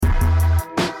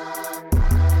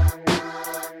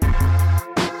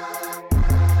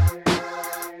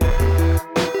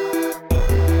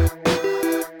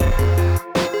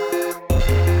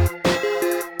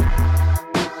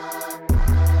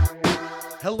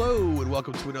Hello, and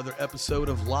welcome to another episode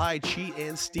of Lie, Cheat,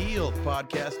 and Steal, the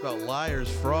podcast about liars,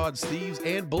 frauds, thieves,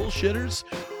 and bullshitters.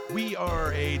 We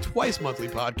are a twice monthly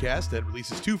podcast that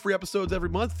releases 2 free episodes every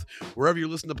month. Wherever you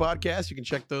listen to podcasts, you can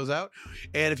check those out.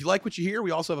 And if you like what you hear,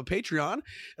 we also have a Patreon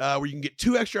where you can get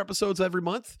 2 extra episodes every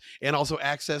month and also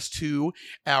access to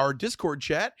our Discord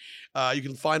chat. You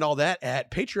can find all that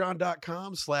at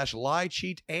patreon.com/lie,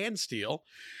 cheat, and steal.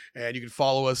 And you can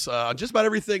follow us on just about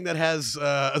everything that has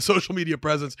a social media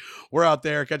presence. We're out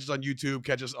there. Catch us on YouTube.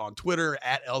 Catch us on Twitter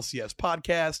at LCS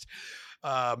Podcast.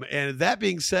 And that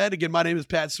being said, again, my name is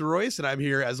Pat Soroyce, and I'm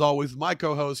here, as always, with my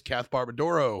co-host, Kath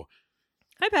Barbadoro.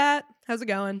 Hi, Pat. How's it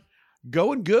going?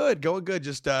 Going good.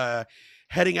 Just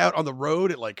heading out on the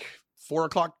road at like 4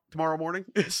 o'clock tomorrow morning.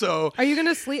 So Are you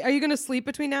gonna sleep? Are you gonna sleep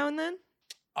between now and then?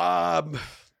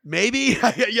 Maybe.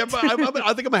 Yeah, but I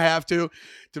think I'm gonna have to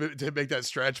make that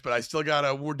stretch. But I still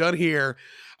gotta. When we're done here,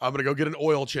 I'm gonna go get an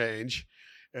oil change.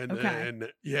 And then,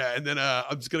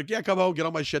 I'm just going to come home, get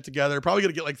all my shit together. Probably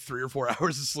going to get like 3 or 4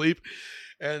 hours of sleep.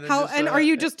 And then are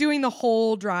you just doing the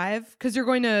whole drive? Because you're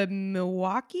going to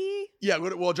Milwaukee? Yeah,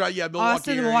 Milwaukee.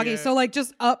 Austin to Milwaukee. Yeah. So like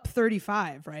just up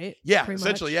 35 , right? Yeah, pretty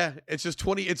essentially, much. yeah. It's just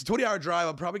 20. It's a 20-hour drive.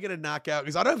 I'm probably going to knock out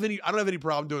because I don't have any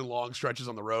problem doing long stretches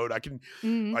on the road. I can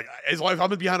like as long as I'm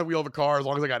behind the wheel of a car, as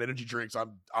long as I got energy drinks,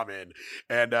 I'm in.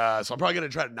 And so I'm probably going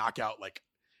to try to knock out like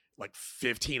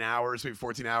 15 hours, maybe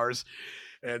 14 hours.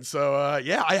 And so, I've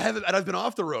been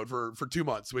off the road for 2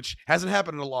 months, which hasn't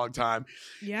happened in a long time.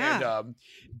 Yeah. And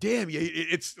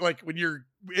it's like when you're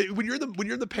in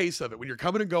the pace of it, when you're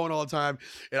coming and going all the time,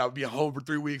 and I'll be home for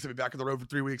 3 weeks, I'll be back on the road for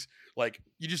 3 weeks. Like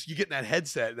you get in that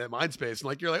headset, in that mind space, and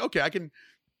like you're like, okay, I can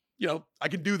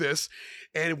do this.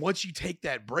 And once you take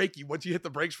that break, once you hit the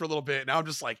brakes for a little bit, now I'm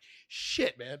just like,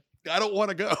 shit, man. I don't want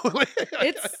to go.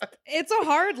 It's a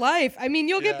hard life. I mean,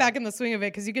 you'll get back in the swing of it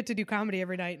because you get to do comedy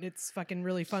every night and it's fucking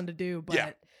really fun to do.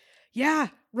 But yeah,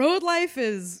 road life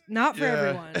is not for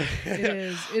everyone. It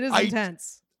is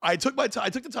intense. I took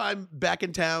the time back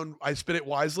in town. I spent it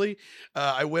wisely.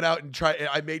 I went out and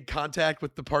I made contact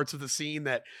with the parts of the scene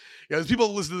that, as people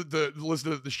who listen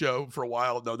to the show for a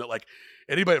while know that like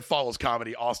anybody that follows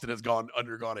comedy, Austin has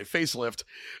undergone a facelift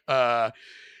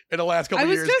in the last couple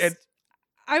of years.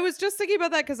 I was just thinking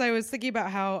about that because I was thinking about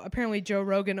how apparently Joe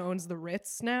Rogan owns the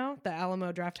Ritz now, the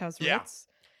Alamo Drafthouse Ritz,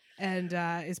 and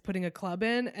is putting a club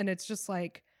in. And it's just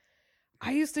like,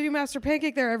 I used to do Master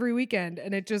Pancake there every weekend.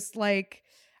 And it just like,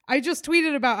 I just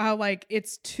tweeted about how like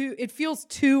it feels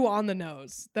too on the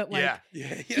nose that like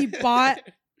he bought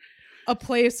a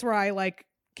place where I like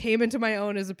came into my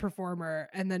own as a performer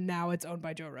and then now it's owned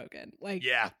by Joe Rogan. Like,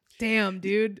 damn,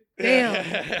 dude. Damn.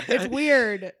 It's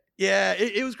weird. Yeah,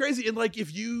 it was crazy. And like,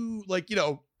 if you like,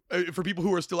 for people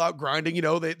who are still out grinding,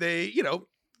 they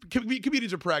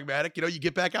comedians are pragmatic. You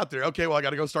get back out there. Okay, well, I got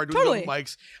to go start doing open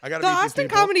mics. I got to. The Austin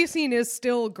comedy scene is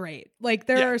still great. Like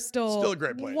there are still a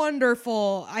great place.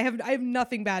 Wonderful. I have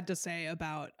nothing bad to say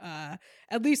about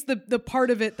at least the part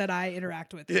of it that I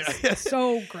interact with is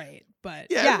so great.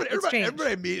 But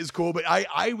everybody I meet is cool. But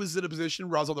I was in a position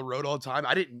where I was on the road all the time.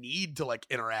 I didn't need to like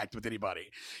interact with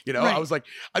anybody. Right. I was like,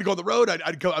 I'd go on the road.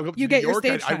 I'd go to New get York.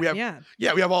 Your stage time, we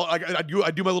have all. I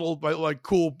do my little like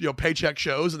cool paycheck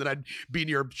shows, and then I'd be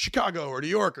near Chicago or New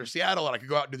York or Seattle, and I could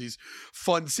go out and do these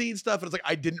fun scene stuff. And it's like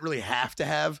I didn't really have to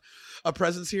have a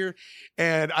presence here.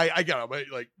 And I got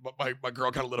my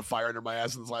girl kind of lit a fire under my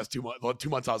ass in this last 2 months. 2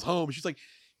 months I was home. She's like,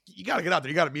 you got to get out there.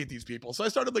 You got to meet these people. So I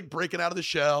started like breaking out of the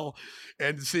shell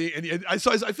and see, and I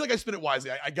feel like I spent it wisely.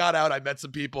 I got out, I met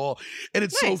some people, and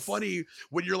it's so funny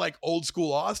when you're like old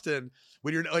school Austin,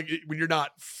 when you're not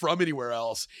from anywhere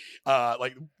else,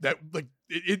 like that, like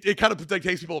it kind of like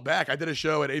takes people back. I did a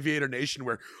show at Aviator Nation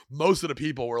where most of the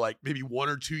people were like maybe 1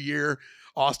 or 2 year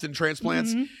Austin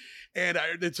transplants. Mm-hmm. And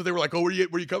so they were like, oh, where you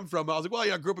coming from? I was like, well,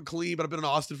 I grew up in Killeen, but I've been in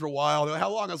Austin for a while. They're like,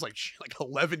 how long? I was like, like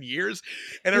 11 years.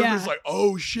 And everybody's like,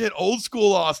 oh shit, old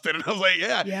school Austin. And I was like,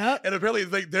 yeah. Yep. And apparently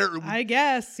I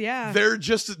guess, yeah. They're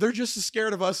just as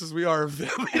scared of us as we are of them.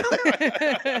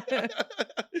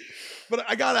 But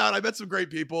I got out, I met some great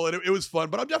people, and it was fun.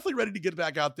 But I'm definitely ready to get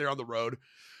back out there on the road,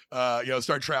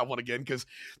 start traveling again, because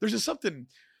there's just something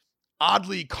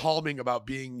oddly calming about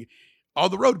being on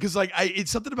the road. Because like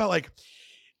it's something about like,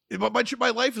 my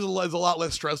life is a lot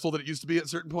less stressful than it used to be at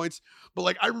certain points. But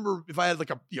like I remember if I had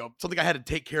like something I had to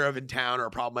take care of in town or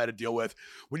a problem I had to deal with,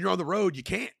 when you're on the road, you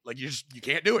can't you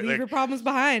can't do it. Leave Like, your problems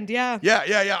behind. Yeah.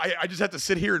 Yeah. I just have to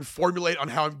sit here and formulate on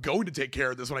how I'm going to take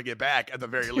care of this when I get back at the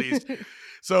very least.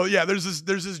 So yeah, there's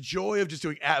this joy of just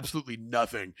doing absolutely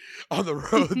nothing on the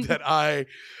road that I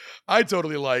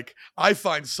totally like. I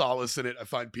find solace in it. I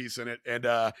find peace in it. And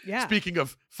speaking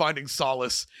of finding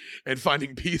solace and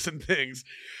finding peace in things,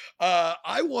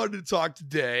 I wanted to talk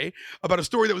today about a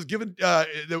story that was given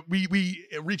that we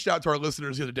reached out to our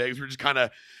listeners the other day because we were just kind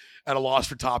of at a loss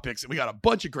for topics, and we got a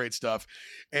bunch of great stuff.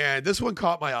 And this one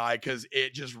caught my eye because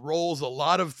it just rolls a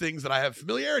lot of things that I have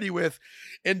familiarity with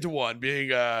into one,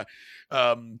 being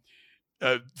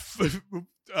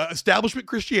establishment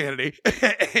Christianity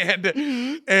and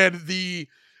the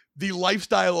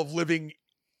lifestyle of living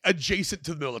adjacent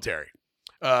to the military.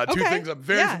 Two things I'm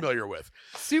very familiar with.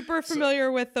 Super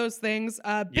familiar with those things.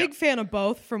 Big fan of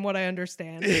both, from what I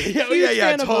understand.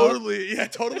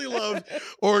 Totally love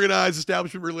organized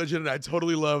establishment religion, and I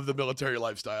totally love the military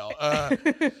lifestyle.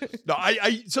 No,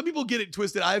 I some people get it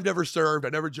twisted. I've never served. I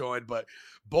never joined, but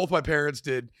both my parents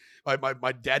did.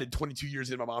 My dad did 22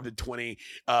 years in. My mom did 20.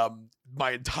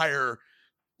 My entire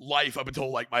life up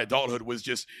until like my adulthood was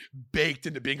just baked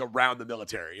into being around the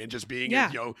military and just being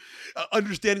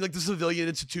understanding like the civilian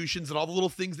institutions and all the little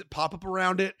things that pop up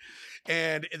around it.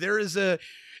 And there is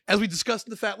as we discussed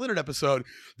in the Fat Leonard episode,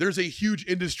 there's a huge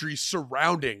industry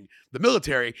surrounding the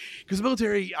military, because the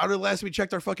military, out of the last we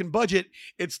checked our fucking budget,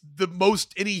 it's the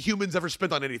most any humans ever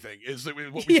spent on anything is what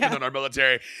we spend on our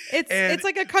military. It's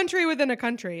like a country within a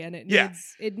country, and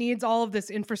it needs all of this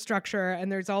infrastructure,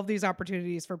 and there's all of these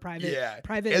opportunities for private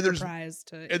enterprise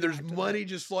and there's money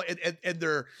just flowing, and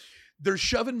they're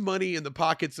shoving money in the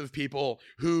pockets of people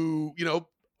who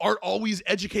aren't always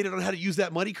educated on how to use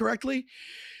that money correctly.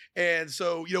 And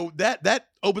so, that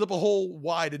opened up a whole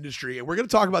wide industry, and we're going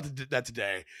to talk about that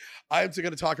today. I'm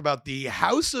going to talk about the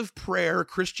House of Prayer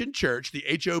Christian Church, the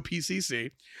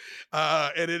HOPCC.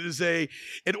 And it is an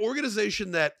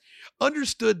organization that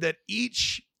understood that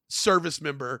each service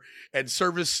member and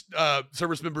service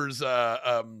members,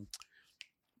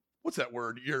 what's that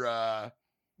word? You're,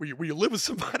 where you live with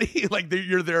somebody, like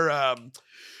you're their,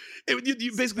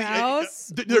 you basically,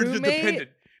 they're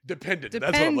dependent. That's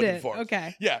what I'm looking for.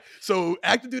 Okay. Yeah. So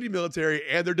active duty military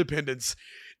and their dependents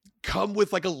come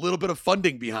with like a little bit of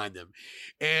funding behind them.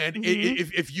 And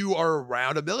if you are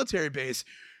around a military base,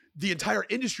 the entire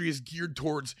industry is geared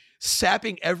towards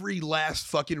sapping every last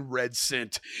fucking red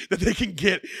cent that they can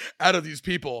get out of these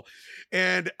people.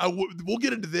 And we'll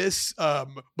get into this. But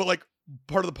like,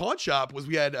 part of the pawn shop was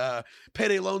we had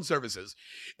payday loan services,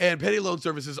 and payday loan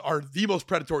services are the most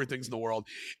predatory things in the world.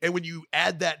 And when you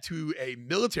add that to a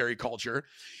military culture,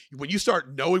 when you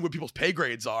start knowing what people's pay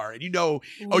grades are, and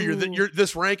you're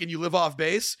this rank and you live off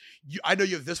base, I know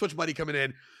you have this much money coming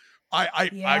in.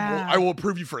 I will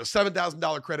approve you for a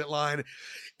 $7,000 credit line,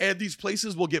 and these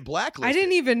places will get blacklisted. I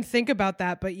didn't even think about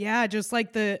that, but yeah, just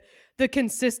like the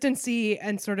consistency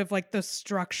and sort of like the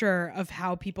structure of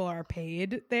how people are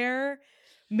paid there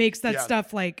makes that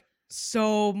stuff like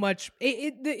so much.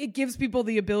 It gives people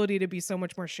the ability to be so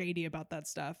much more shady about that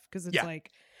stuff, because it's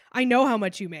like, I know how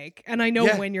much you make, and I know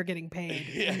when you're getting paid.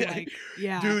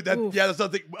 And dude, that's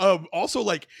something. Also,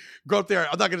 like, go up there.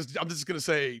 I'm just gonna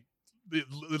say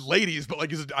ladies, but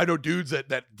like I know dudes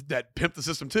that pimp the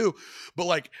system too. But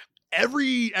like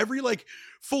every like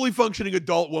fully functioning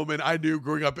adult woman I knew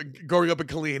growing up in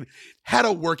Killeen had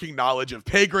a working knowledge of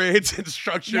pay grades and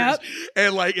structures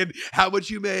and how much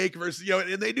you make versus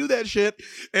and they do that shit,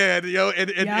 and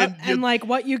and like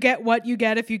what you get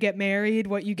if you get married,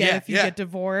 what you get if you get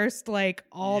divorced, like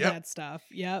all that stuff.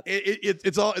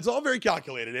 It's all very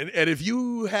calculated, and if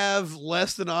you have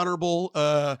less than honorable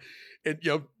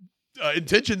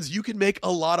intentions, you can make a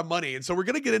lot of money. And so we're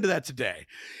going to get into that today,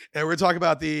 and we're going to talk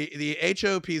about the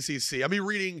HOPCC. I've been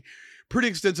reading pretty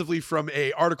extensively from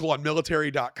a article on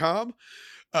military.com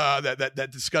that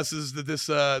discusses this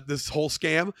whole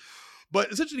scam. But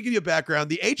essentially, to give you a background,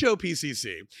 the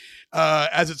HOPCC,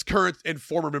 as its current and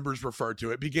former members refer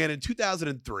to it, began in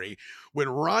 2003 when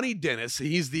Ronnie Dennis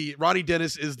is the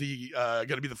going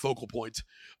to be the focal point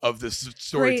of this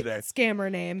story today.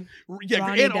 Scammer name. Yeah,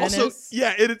 Ronnie and Dennis.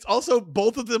 And it's also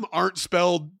both of them aren't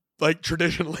spelled like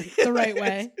traditionally the right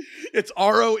way. It's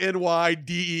RONYDENIS.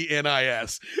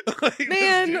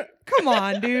 Man, come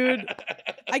on, dude.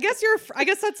 I guess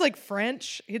that's like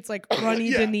French. It's like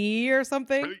Ronnie Denis or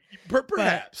something.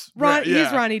 Perhaps.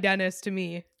 He's Ronnie Dennis to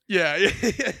me. Yeah.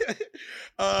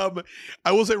 I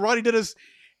will say Ronnie Dennis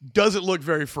doesn't look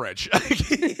very French. Well,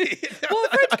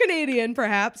 French Canadian,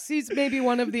 perhaps. He's maybe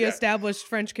one of the established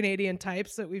French Canadian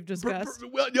types that we've discussed.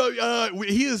 Well,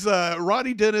 he is.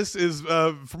 Ronnie Dennis is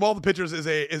from all the pictures is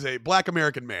a Black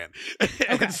American man,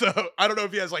 and so I don't know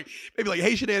if he has maybe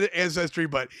Haitian ancestry,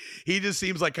 but he just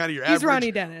seems like kind of your average. He's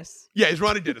Ronnie Dennis. Yeah, he's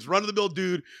Ronnie Dennis, run of the mill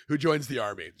dude who joins the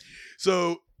army.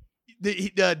 So.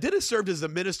 Dennis served as a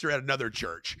minister at another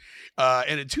church.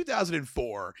 And in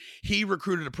 2004, he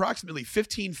recruited approximately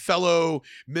 15 fellow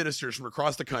ministers from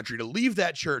across the country to leave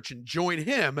that church and join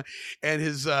him and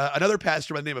his another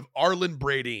pastor by the name of Arlen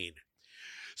Bradeen.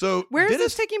 So where is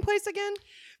this taking place again?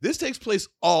 This takes place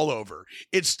all over.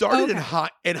 It started in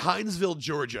Hinesville,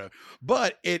 Georgia,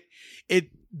 but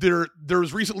there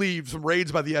was recently some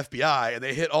raids by the FBI, and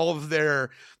they hit all of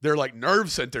their nerve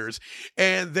centers,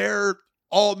 and they're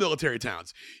all military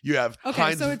towns. You have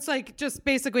so it's just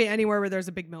basically anywhere where there's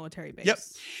a big military base.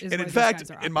 Yep. And in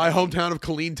fact, in my hometown of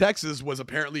Killeen, Texas, was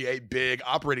apparently a big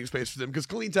operating space for them because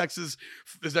Killeen, Texas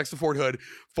is next to Fort Hood.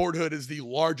 Fort Hood is the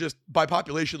largest, by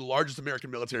population, the largest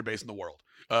American military base in the world.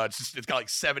 It's got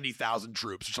 70,000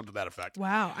 troops or something to that effect.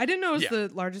 Wow. I didn't know it was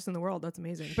the largest in the world. That's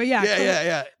amazing. But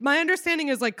yeah. My understanding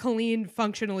is Killeen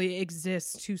functionally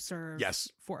exists to serve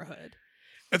Fort Hood.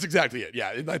 That's exactly it.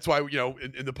 Yeah. And that's why,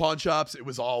 in the pawn shops, it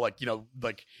was all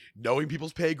knowing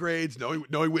people's pay grades,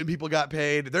 knowing when people got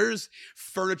paid. There's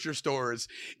furniture stores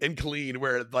in Killeen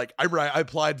where I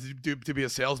applied to be a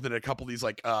salesman at a couple of these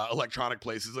electronic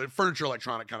places, furniture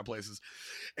electronic kind of places.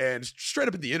 And straight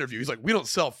up in the interview, he's like, we don't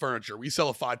sell furniture. We sell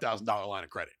a $5,000 line of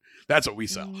credit. That's what we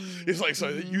sell. It's so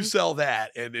you sell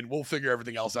that and we'll figure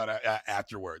everything else out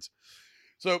afterwards.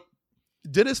 So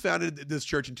Dennis founded this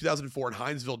church in 2004 in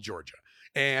Hinesville, Georgia.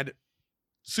 And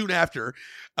soon after,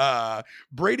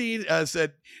 Bradeen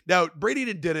said, now Bradeen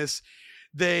and Dennis,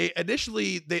 they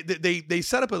initially, they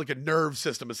set up a nerve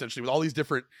system essentially with all these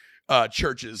different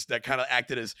churches that kind of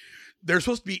acted as, they're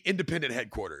supposed to be independent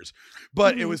headquarters.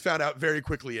 But it was found out very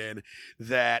quickly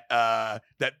that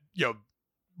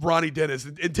Ronnie Dennis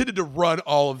intended to run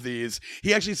all of these.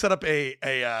 He actually set up an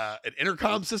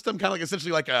intercom system, kind of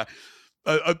essentially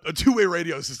a two-way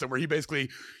radio system where he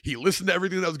listened to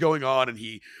everything that was going on and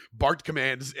he barked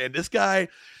commands. And this guy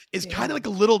is kind of like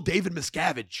a little David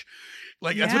Miscavige.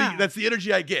 That's the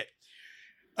energy I get.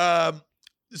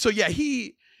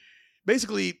 He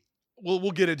basically,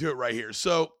 we'll get into it right here.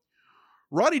 So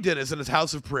Ronnie Dennis and his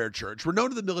House of Prayer Church were known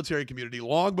to the military community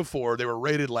long before they were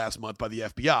raided last month by the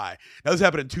FBI. Now this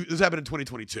happened in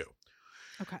 2022.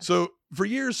 Okay. So for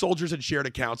years, soldiers had shared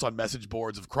accounts on message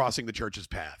boards of crossing the church's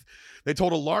path. They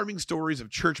told alarming stories of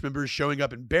church members showing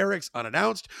up in barracks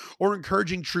unannounced or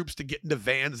encouraging troops to get into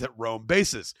vans that roam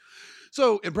bases.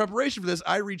 So in preparation for this,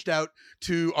 I reached out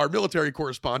to our military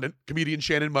correspondent, comedian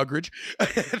Shannon Mugridge.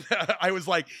 And I was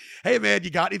like, hey, man, you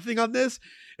got anything on this?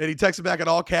 And he texted back in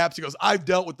all caps. He goes, I've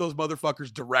dealt with those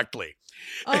motherfuckers directly.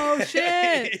 Oh,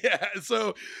 shit. Yeah.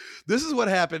 So this is what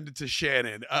happened to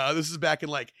Shannon. This is back in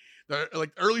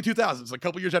early 2000s, a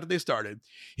couple years after they started.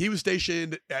 He was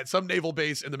stationed at some naval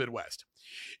base in the Midwest.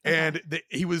 And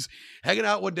he was hanging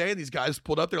out one day and these guys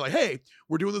pulled up. They're like, hey,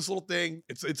 we're doing this little thing.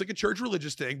 It's like a church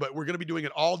religious thing, but we're going to be doing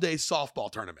an all-day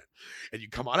softball tournament. And you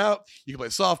come on out, you can play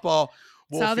softball.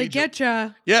 That's how they get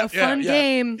you. Yeah. A fun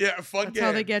game. Yeah, a fun game. That's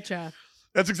how they get you.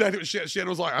 That's exactly what Shannon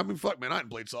was like. I mean, fuck, man, I hadn't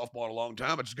played softball in a long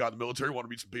time. I just got in the military, want to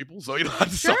meet some people. So, I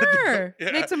decided to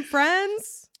go. Make some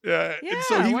friends. Yeah. Yeah, and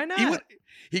so why not?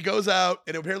 He goes out,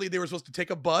 and apparently they were supposed to take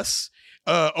a bus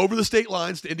over the state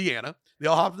lines to Indiana. They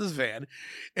all hopped in this van,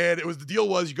 and the deal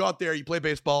was you go out there, you play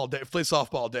baseball, play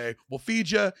softball all day. We'll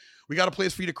feed you. We got a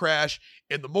place for you to crash.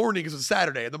 In the morning, because it's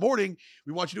Saturday. In the morning,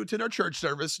 we want you to attend our church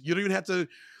service. You don't even have to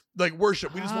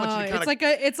worship. We just want you to kind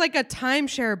of. It's like a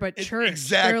timeshare, but church.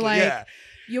 Exactly. Yeah.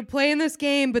 You'll play in this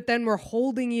game, but then we're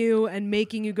holding you and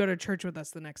making you go to church with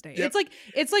us the next day. Yep.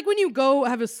 It's like when you go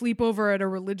have a sleepover at a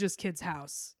religious kid's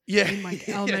house. Yeah. In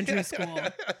elementary school.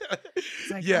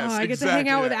 It's like, yes, I get to hang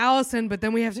out with Allison, but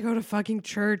then we have to go to fucking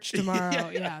church tomorrow.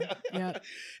 Yeah.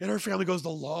 And our family goes to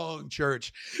long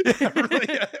church.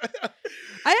 I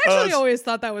actually always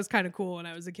thought that was kind of cool when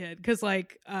I was a kid. Cause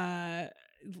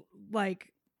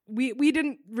we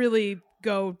didn't really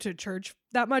go to church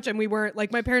that much, and we weren't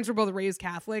my parents were both raised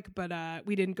Catholic, but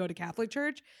we didn't go to Catholic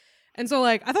church. And so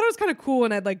I thought it was kind of cool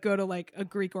when I'd go to a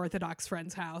Greek Orthodox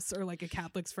friend's house or a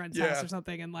Catholic's friend's house or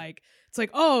something, and it's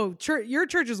oh, your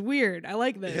church is weird. I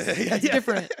like this. It's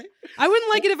different. I wouldn't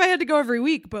like it if I had to go every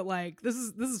week, but this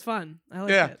is fun. I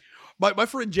like it. My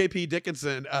friend JP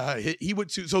Dickinson, he went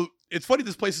to it's funny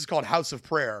this place is called House of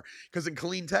Prayer because in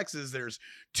Killeen, Texas, there's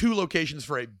 2 locations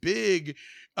for a big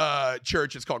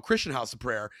church. It's called Christian House of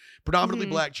Prayer, predominantly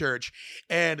black church,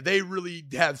 and they really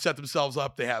have set themselves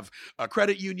up. They have a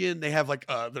credit union. They have like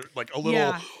a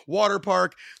little water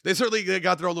park. They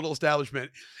got their own little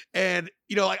establishment. And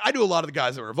like I knew a lot of the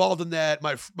guys that were involved in that.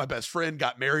 My best friend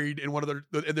got married in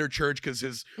in their church because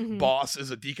his boss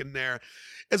is a deacon there,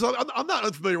 and so I'm not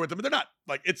unfamiliar with them. But they're not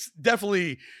like, it's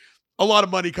definitely a lot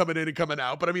of money coming in and coming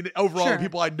out. But I mean, overall, the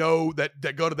people I know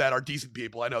that go to that are decent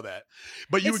people. I know that.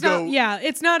 But you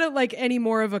it's not like any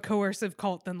more of a coercive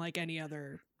cult than like any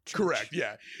other church. Correct.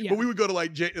 Yeah. But we would go to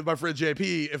like my friend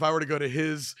JP. If I were to go to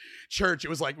his church, it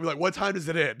was like, we're like, what time does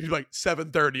it end? He'd be like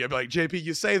 7:30. I'd be like, JP,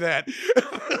 you say that.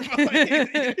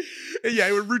 Yeah,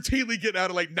 it would routinely get out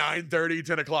at like 9:30,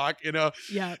 10 o'clock,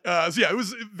 Yeah. So it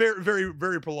was a very, very,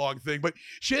 very prolonged thing. But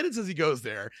Shannon says he goes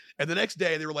there, and the next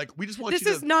day they were like, we just want this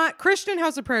is not Christian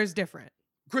House of Prayer is different.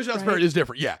 Christian House of Prayer is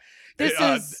different. Yeah. This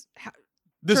is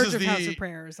this Church is of the House of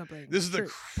Prayer or something. This is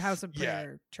the House of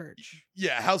Prayer Church.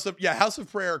 Yeah, House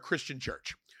of Prayer Christian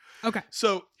Church. Okay.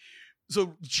 So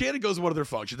Shannon goes to one of their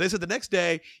functions. They said the next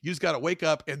day you just got to wake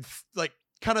up and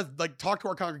kind of talk to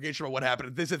our congregation about what happened.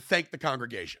 And they said thank the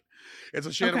congregation. And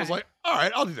so Shannon was like, all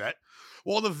right, I'll do that.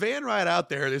 Well, on the van ride out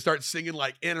there, they start singing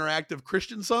like interactive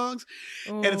Christian songs.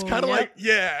 And it's kind of like,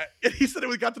 And he said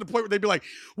it got to the point where they'd be like,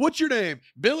 what's your name?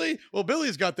 Billy? Well,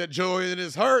 Billy's got that joy in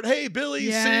his heart. Hey,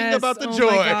 Billy, sing about the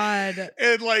joy. My God.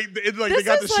 And they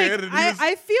got to Shannon. And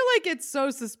I feel like it's so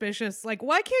suspicious. Like,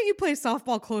 why can't you play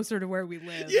softball closer to where we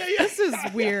live? Yeah. This is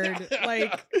weird.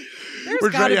 Like,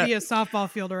 there's got to be a softball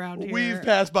field around here. We've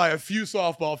passed by a few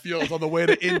softball fields on the way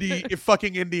to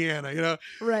fucking Indiana,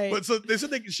 Right. But so they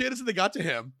said Shannon said they got to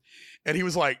him, and he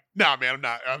was like, "Nah, man,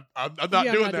 I'm not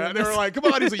doing that." And they were like, "Come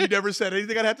on!" He's like, "You never said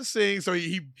anything I'd have to sing." So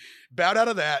he bowed out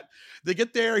of that. They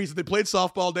get there. He said they played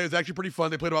softball day. It was actually pretty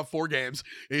fun. They played about 4 games.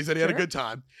 And he said he had a good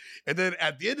time. And then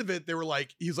at the end of it, they were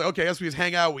like, he's like, okay, I guess we just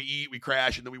hang out, we eat, we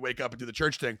crash, and then we wake up and do the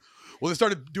church thing. Well, they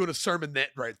started doing a sermon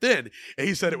right then. And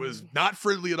he said it was not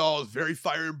friendly at all. It was very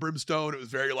fire and brimstone. It was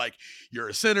very like, you're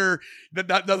a sinner.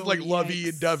 Nothing like lovey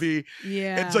and dovey.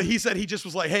 Yeah. And so he said he just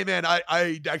was like, hey, man,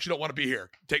 I actually don't want to be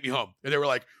here. Take me home. And they were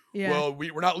like, well,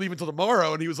 we're not leaving until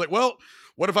tomorrow. And he was like, well,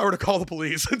 what if I were to call the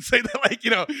police and say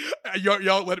that,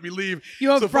 y'all let me leave?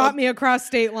 You have brought me across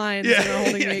state lines and are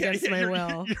holding me against my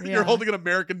will. You're holding an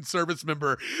American service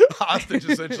member hostage,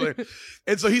 essentially.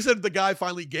 And so he said the guy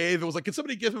finally gave. It was like, can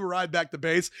somebody give him a ride back to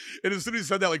base? And as soon as he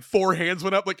said that, like 4 hands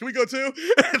went up. Like, can we go too?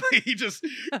 And he just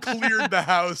cleared the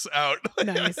house out.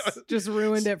 Nice. Just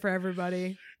ruined it for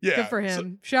everybody. Yeah. Good for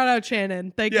him. Shout out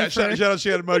Shannon. Thank you. Shout out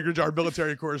Shannon Mudridge, our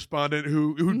military correspondent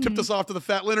who tipped us off to the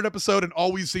Fat Leonard episode and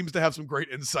always seems to have some great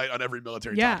insight on every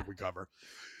military topic we cover.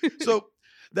 So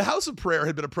the House of Prayer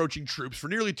had been approaching troops for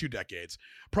nearly 2 decades,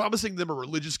 promising them a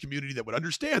religious community that would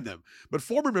understand them. But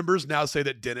former members now say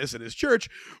that Dennis and his church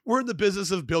were in the business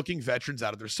of bilking veterans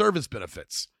out of their service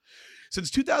benefits. Since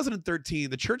 2013,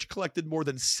 the church collected more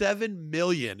than $7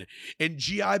 million in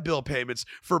GI Bill payments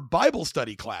for Bible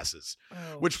study classes,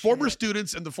 which former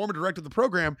students and the former director of the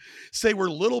program say were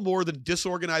little more than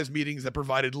disorganized meetings that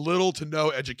provided little to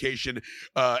no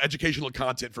educational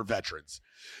content for veterans.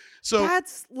 So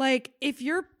that's like, if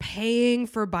you're paying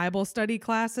for Bible study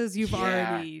classes, you've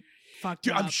already fucked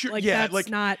up. I'm sure. That's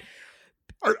not.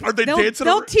 Are they dancing?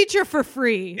 They'll teach you for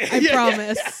free. I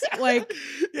promise. Like,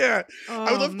 I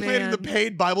would love planning the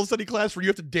paid Bible study class where you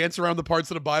have to dance around the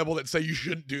parts of the Bible that say you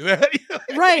shouldn't do that.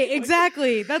 Right,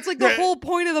 exactly. That's like the whole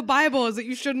point of the Bible is that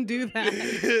you shouldn't do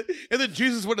that. And then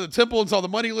Jesus went to the temple and saw the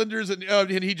moneylenders,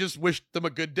 and he just wished them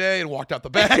a good day and walked out the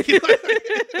back.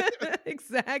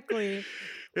 Exactly.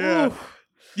 Yeah. Oof.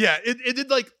 Yeah. It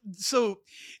did like so.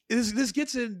 This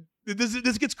gets in.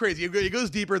 This gets crazy. It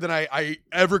goes deeper than I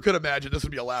ever could imagine this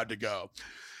would be allowed to go.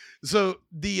 So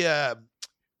the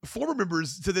former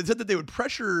members said that they would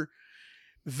pressure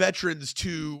veterans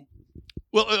to,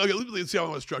 let's see how I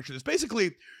want to structure this.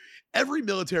 Basically, every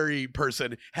military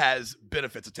person has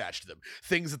benefits attached to them.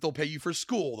 Things that they'll pay you for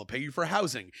school, they'll pay you for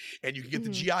housing, and you can get the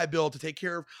GI Bill to take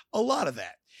care of a lot of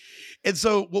that. And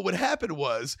so what would happen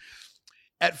was,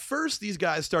 at first, these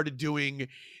guys started doing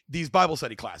these Bible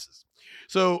study classes.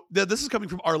 So this is coming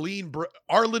from Arlen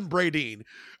Bradeen,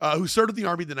 who served in the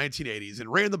Army in the 1980s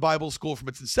and ran the Bible school from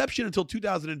its inception in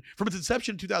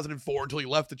 2004 until he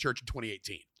left the church in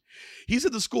 2018. He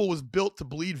said the school was built to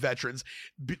bleed veterans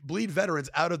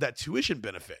out of that tuition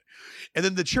benefit. And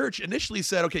then the church initially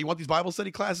said, okay, you want these Bible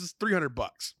study classes?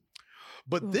 $300.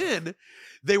 But then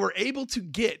they were able to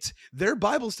get their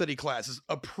Bible study classes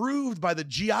approved by the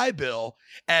GI Bill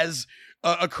as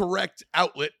a correct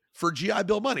outlet for GI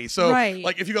Bill money. So Right,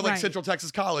 like if you go like right. Central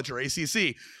Texas College or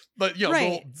ACC, but you know,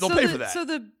 Right. they'll So pay the- for that. So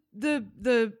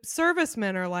the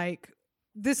servicemen are like,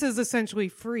 this is essentially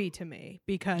free to me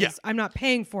because Yeah. I'm not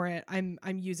paying for it. I'm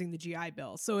using the GI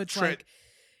Bill. So it's Tra- like,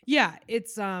 yeah,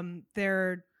 it's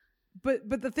they're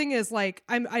but the thing is, like,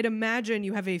 I'd imagine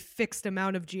you have a fixed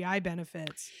amount of GI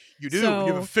benefits. You do. So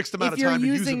you have a fixed amount if of you're time to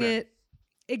use using them in. it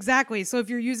exactly. So if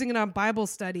you're using it on Bible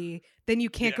study, then you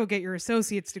can't Yeah. go get your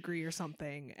associate's degree or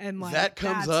something. And like that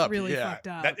comes that's up. really yeah. fucked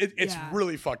up. It's Yeah.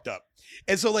 really fucked up.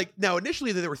 And so like now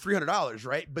initially they were $300,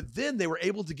 right? But then they were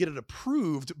able to get it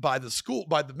approved by the school,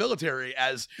 by the military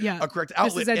as Yeah. a correct This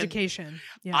outlet. is And education.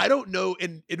 Yeah. I don't know.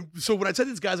 And so when I said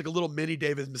these guys like a little mini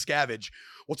David Miscavige,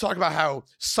 we'll talk about how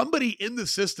somebody in the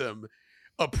system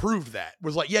approved that,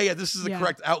 was like, yeah, this is the Yeah.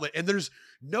 correct outlet. And there's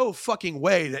no fucking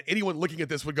way that anyone looking at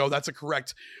this would go, that's a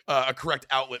correct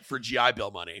outlet for GI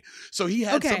Bill money. So he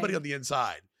had Okay. somebody on the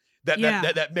inside that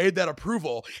Yeah. that made that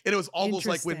approval. And it was almost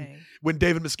like Interesting. when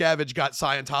David Miscavige got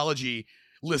Scientology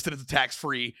listed as a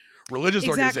tax-free religious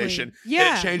Exactly. organization, and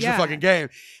Yeah, it changed yeah. the fucking game.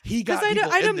 He got Because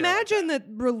people I'd in there like imagine that.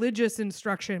 that religious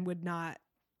instruction would not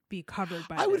be covered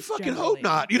by I would this fucking hope generally.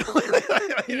 not. You know,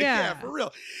 yeah, Yeah. for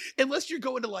real. Unless you're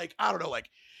going to like, I don't know, like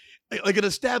an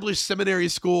established seminary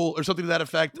school or something to that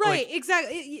effect. Right, Like,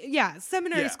 exactly. Yeah,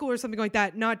 seminary Yeah. school or something like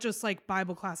that, not just like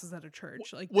Bible classes at a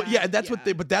church. Like well, that, yeah, and that's what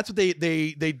they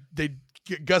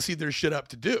gussied their shit up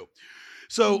to do.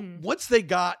 So Mhm. once they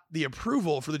got the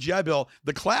approval for the GI Bill,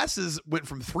 the classes went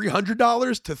from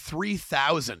 $300 to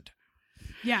 $3,000.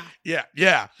 Yeah,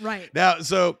 Yeah. right. Now,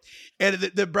 so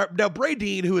and now Bray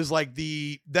Dean, who is like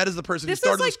that is the person This who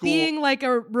started is like the school. being like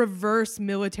a reverse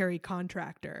military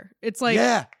contractor. It's like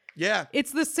yeah.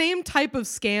 it's the same type of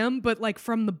scam, but like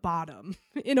from the bottom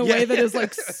in a Yeah. way that is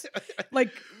like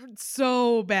like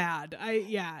so bad. I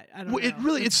don't know. Well, it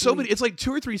really, it's so many. It's like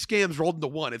 2 or 3 scams rolled into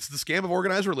one. It's the scam of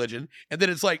organized religion, and then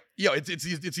it's like, it's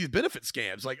these benefit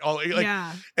scams, like all, like,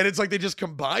 yeah. and it's like they just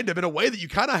combined them in a way that you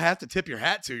kind of have to tip your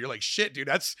hat to. You're like, shit, dude,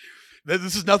 this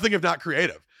is nothing if not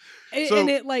creative. So- And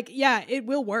it like, yeah, it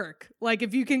will work. Like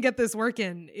if you can get this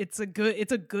working, it's a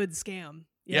good scam.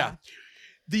 Yeah.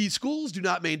 The schools do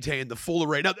not maintain the full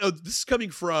array. Now, this is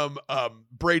coming from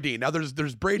Bray Dean. Now, there's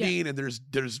Bray Yeah. Dean and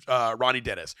there's Ronnie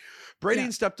Dennis. Bray Yeah.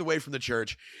 Dean stepped away from the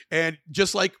church, and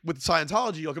just like with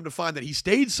Scientology, you'll come to find that he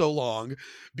stayed so long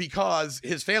because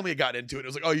his family had gotten into it. It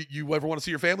was like, oh, you ever want to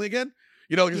see your family again?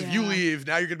 You know, because if you Yeah. leave,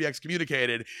 now you're going to be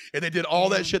excommunicated. And they did all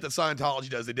that Damn. shit that Scientology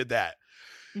does. They did that.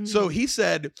 Mhm. So he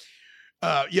said,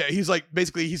 he's like,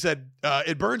 basically, he said,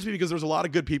 it burns me because there's a lot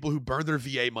of good people who burn their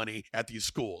VA money at these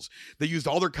schools. They used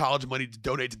all their college money to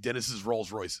donate to Dennis's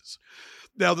Rolls Royces.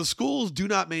 Now, the schools do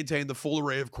not maintain the full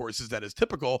array of courses that is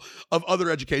typical of other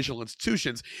educational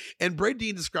institutions. And Bray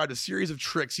Dean described a series of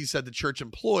tricks he said the church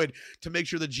employed to make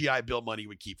sure the GI Bill money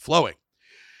would keep flowing.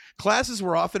 Classes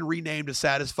were often renamed to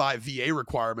satisfy VA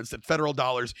requirements that federal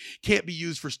dollars can't be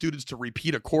used for students to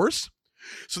repeat a course.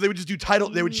 So they would just do title.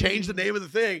 They would change the name of the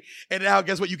thing, and now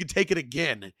guess what? You can take it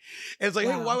again. And it's like,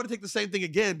 hey, Wow. why would I take the same thing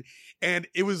again? And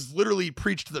it was literally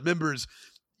preached to the members: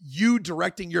 you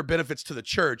directing your benefits to the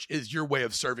church is your way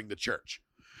of serving the church.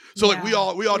 So like we Yeah.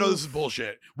 all know this is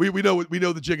bullshit. We know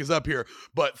the jig is up here,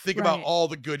 but think about Right. all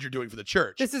the good you're doing for the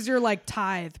church. This is your like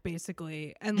tithe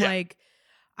basically. And Yeah. like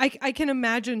I can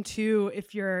imagine too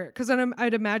if you're because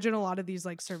I'd imagine a lot of these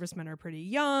like servicemen are pretty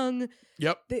young.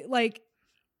 Yep. They, like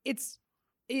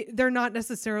they're not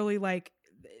necessarily like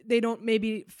they don't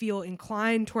maybe feel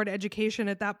inclined toward education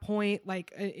at that point,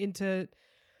 like into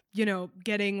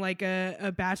getting like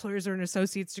a bachelor's or an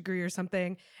associate's degree or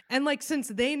something. And like since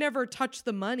they never touch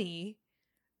the money,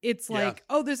 it's Yeah. like,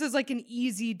 oh, this is like an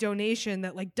easy donation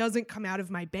that like doesn't come out of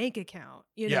my bank account,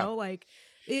 Yeah. like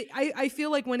I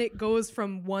feel like when it goes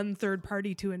from one third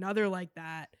party to another like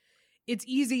that, it's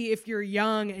easy if you're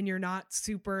young and you're not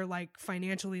super like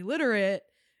financially literate.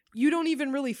 You don't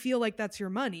even really feel like that's your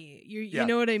money. You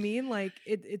know what I mean? Like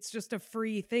it's just a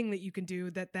free thing that you can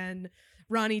do that then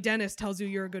Ronnie Dennis tells you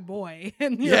you're a good boy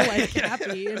and you're like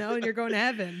happy, and you're going to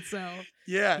heaven. So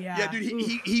Yeah, dude.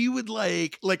 He would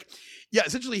like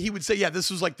essentially he would say, this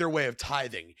was like their way of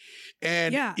tithing,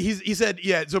 and he said,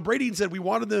 So Bray Dean said we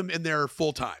wanted them in there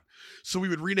full time, so we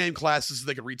would rename classes so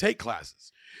they could retake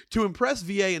classes. To impress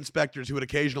VA inspectors who would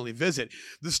occasionally visit,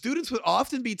 the students would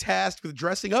often be tasked with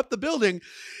dressing up the building,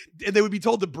 and they would be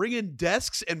told to bring in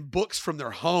desks and books from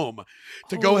their home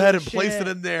to go ahead and place it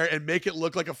in there and make it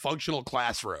look like a functional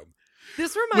classroom.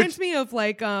 This reminds me of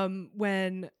like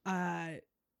when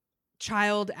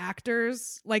child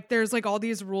actors, like there's like all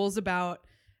these rules about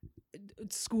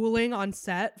schooling on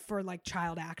set for like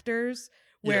child actors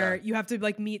where you have to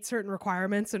like meet certain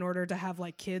requirements in order to have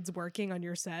like kids working on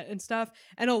your set and stuff.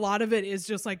 And a lot of it is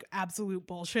just like absolute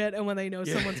bullshit. And when they know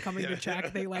someone's coming to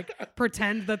check, they like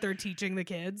pretend that they're teaching the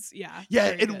kids. Yeah. Yeah.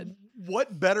 And good.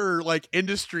 What better like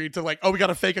industry to like, oh, we got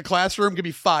to fake a classroom. Give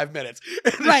me 5 minutes.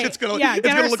 Right. It's gonna, yeah. it's Get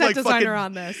gonna our look set like designer fucking,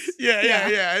 on this.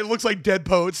 Yeah. It looks like Dead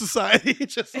Poet Society.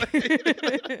 Just like,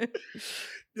 dude,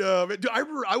 I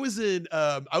remember I was in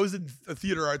a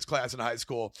theater arts class in high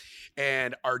school,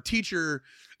 and our teacher,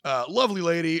 lovely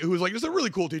lady who was like just a really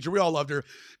cool teacher. We all loved her,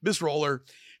 Miss Roller.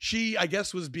 She, I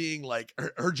guess, was being like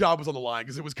her job was on the line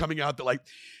because it was coming out that like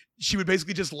she would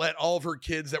basically just let all of her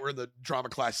kids that were in the drama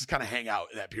classes kind of hang out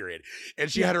in that period.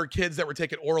 And she had her kids that were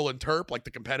taking oral and terp, like the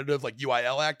competitive, like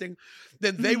UIL acting.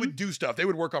 Then they would do stuff. They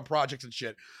would work on projects and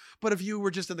shit. But if you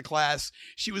were just in the class,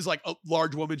 she was like a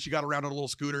large woman. She got around on a little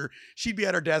scooter. She'd be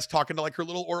at her desk talking to like her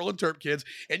little oral and terp kids,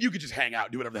 and you could just hang out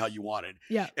and do whatever the hell you wanted.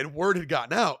 Yeah. And word had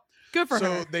gotten out. Good for her.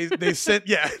 So they sent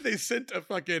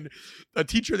a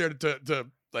teacher there to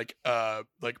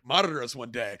monitor us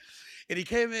one day. And he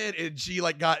came in and she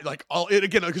like got like all it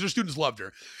again because her students loved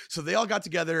her. So they all got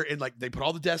together and like they put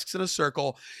all the desks in a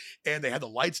circle and they had the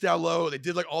lights down low. They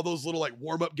did like all those little like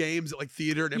warm up games that like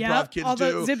theater and improv kids all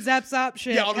do. the zip zap zop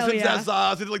shit. Yeah, all the zip zap yeah.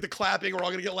 zops. They did like the clapping. We're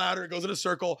all gonna get louder. It goes in a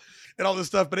circle and all this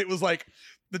stuff. But it was like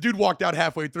the dude walked out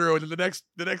halfway through, and then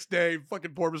the next day,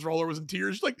 fucking poor Miss Roller was in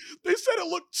tears. She's like, they said it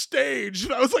looked staged.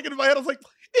 And I was like in my head, I was like,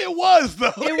 it was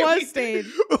though. It was staged.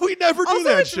 We never do also,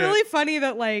 that. It's shit. really funny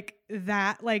that like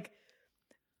that like.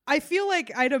 I feel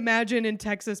like I'd imagine in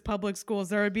Texas public schools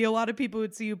there would be a lot of people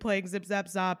who'd see you playing Zip Zap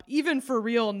Zop, even for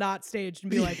real, not staged,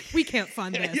 and be like, "We can't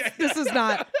fund this. This is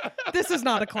not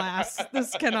a class.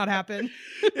 This cannot happen."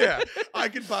 Yeah, I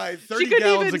could buy 30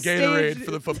 gallons of Gatorade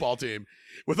for the football team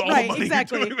with all the money you're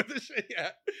doing with this shit. Yeah,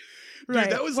 dude,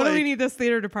 right. That was what like, do we need this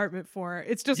theater department for?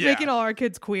 It's just making all our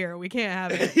kids queer. We can't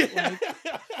have it.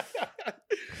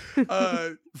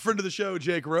 Friend of the show,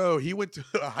 Jake Rowe, he went to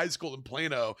a high school in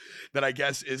Plano that I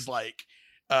guess is like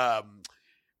the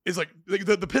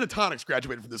Pentatonics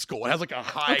graduated from this school. It has like a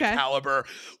high caliber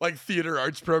like theater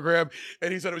arts program,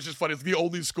 and he said it was just funny. It's the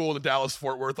only school in the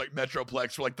Dallas-Fort Worth like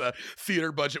metroplex where like the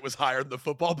theater budget was higher than the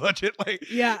football budget. Like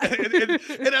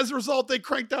and as a result, they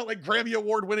cranked out like Grammy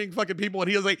Award winning fucking people, and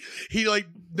he tangentially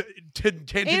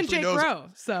and Jake knows. Rowe.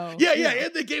 So yeah,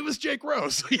 and they gave us Jake Rowe.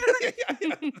 So,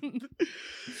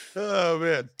 oh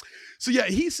man. So yeah,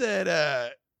 he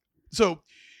said. So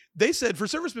they said for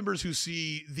service members who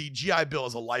see the GI Bill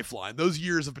as a lifeline, those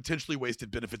years of potentially wasted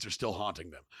benefits are still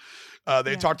haunting them.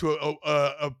 They talked to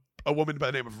a woman by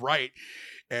the name of Wright,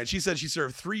 and she said she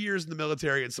served 3 years in the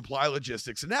military in supply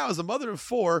logistics, and now as a mother of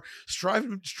 4,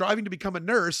 striving to become a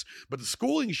nurse, but the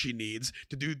schooling she needs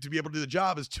to be able to do the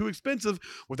job is too expensive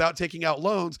without taking out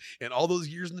loans, and all those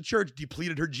years in the church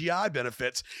depleted her GI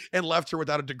benefits and left her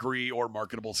without a degree or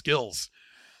marketable skills.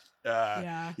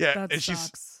 That and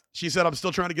sucks. She said, I'm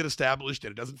still trying to get established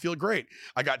and it doesn't feel great.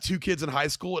 I got 2 kids in high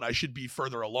school and I should be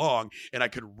further along and I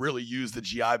could really use the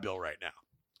GI Bill right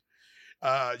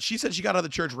now. She said she got out of the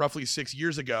church roughly 6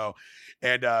 years ago.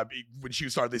 And when she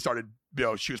started,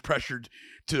 she was pressured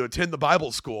to attend the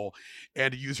Bible school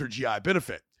and to use her GI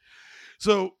benefit.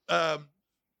 So,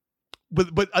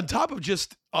 but on top of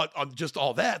just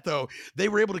all that, though, they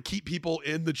were able to keep people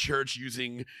in the church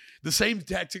using the same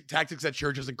tactics that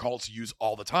churches and cults use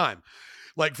all the time.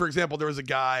 Like, for example, there was a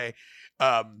guy,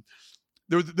 there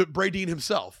was Bradeen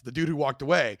himself, the dude who walked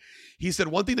away. He said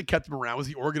one thing that kept him around was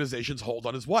the organization's hold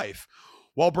on his wife.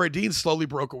 While Bradeen slowly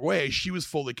broke away, she was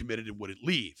fully committed and wouldn't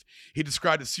leave. He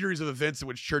described a series of events in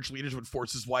which church leaders would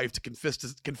force his wife to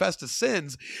confess to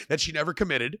sins that she never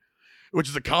committed, which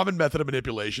is a common method of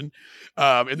manipulation.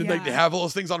 And then they have all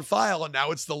those things on file, and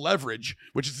now it's the leverage,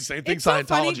 which is the same thing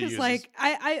Scientology uses. Like,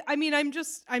 I mean, I'm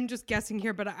just guessing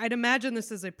here, but I'd imagine this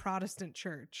is a Protestant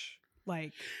church.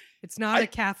 Like, it's not a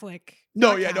Catholic.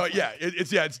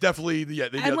 It's definitely the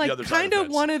other side of the kind of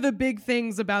fence. one of the big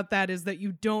things about that is that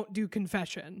you don't do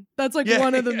confession. That's like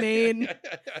one of the main.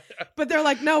 But they're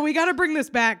like, no, we got to bring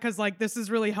this back because like this is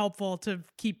really helpful to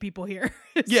keep people here.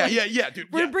 Dude.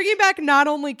 We're bringing back not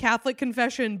only Catholic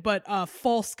confession but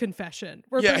false confession.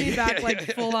 We're bringing back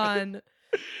like full on.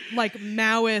 Like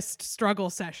Maoist struggle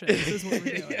sessions is what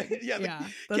we're doing.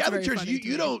 Catholic Church,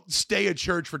 you don't stay at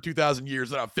church for 2,000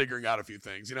 years without figuring out a few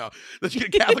things. You know, the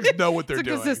Catholics know what they're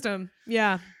doing. It's a good system.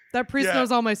 Yeah, that priest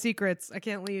knows all my secrets. I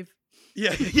can't leave.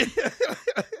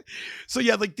 So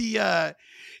like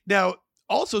now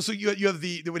Also, so you have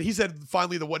when he said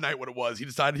finally the one night what it was, he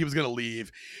decided he was going to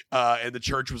leave, and the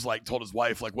church was like told his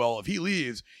wife like, well, if he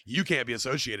leaves, you can't be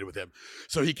associated with him.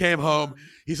 So he came home.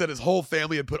 He said his whole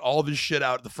family had put all this shit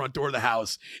out at the front door of the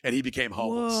house, and he became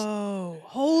homeless. Whoa!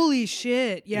 Holy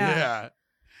shit! Yeah.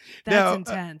 That's now,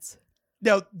 intense.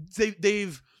 Now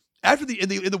they've after in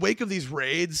the wake of these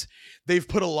raids, they've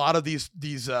put a lot of these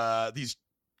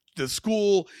the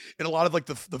school and a lot of like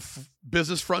the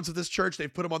business fronts of this church,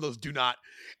 they've put them on those do not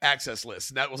access lists.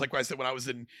 And that was like what I said when I was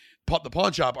in the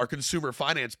pawn shop, our consumer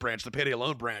finance branch, the payday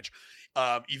loan branch,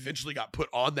 eventually got put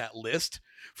on that list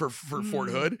for Fort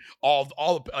Hood.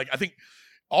 All like I think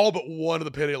all but one of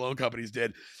the payday loan companies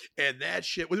did. And that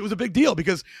shit, it was a big deal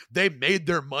because they made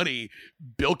their money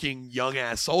bilking young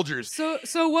ass soldiers.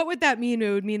 So what would that mean?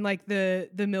 It would mean like the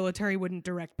military wouldn't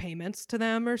direct payments to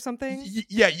them or something?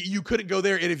 Yeah, you couldn't go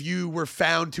there. And if you were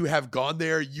found to have gone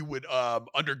there, you would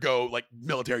undergo like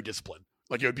military discipline.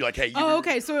 Like it would be like, hey.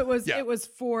 Okay. So it was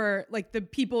for like the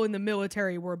people in the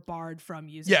military were barred from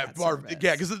using. Yeah,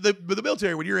 because the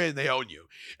military, when you're in, they own you,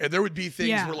 and there would be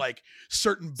things where like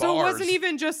certain bars. So it wasn't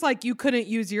even just like you couldn't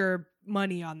use your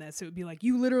money on this. It would be like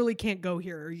you literally can't go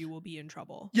here or you will be in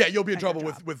trouble. Yeah, you'll be in trouble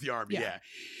with the army. Yeah.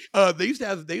 They used to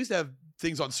have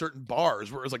things on certain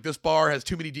bars where it was like this bar has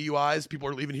too many DUIs. People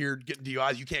are leaving here getting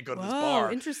DUIs. You can't go to this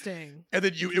bar. Interesting. And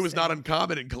then it was not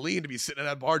uncommon in Killeen to be sitting at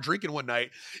that bar drinking one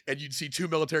night, and you'd see two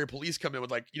military police come in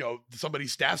with like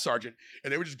somebody's staff sergeant,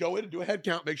 and they would just go in and do a head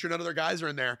count, make sure none of their guys are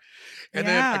in there. And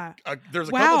then there's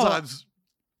a couple times.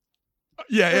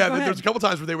 There's a couple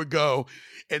times where they would go,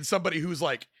 and somebody who's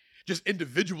like just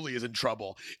individually is in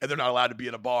trouble and they're not allowed to be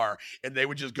in a bar, and they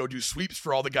would just go do sweeps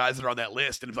for all the guys that are on that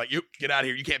list, and it's like, you get out of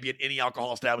here, you can't be in any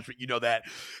alcohol establishment, that.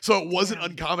 So it wasn't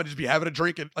uncommon to just be having a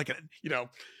drink and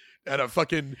at a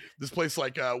fucking this place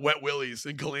like Wet Willie's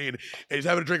in Killeen, and he's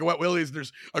having a drink of Wet Willie's, and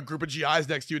there's a group of GIs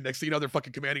next to you, and next thing you know, their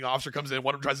fucking commanding officer comes in,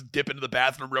 one of them tries to dip into the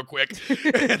bathroom real quick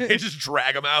and they just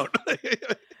drag him out.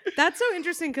 That's so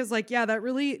interesting because that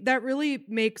really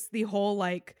makes the whole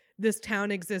like this town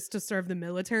exists to serve the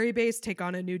military base take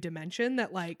on a new dimension,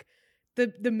 that like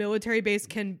the military base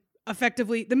can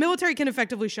effectively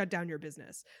shut down your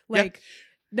business. Like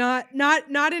not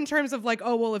in terms of like,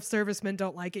 oh, well, if servicemen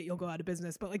don't like it, you'll go out of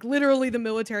business. But like literally the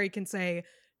military can say,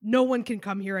 no one can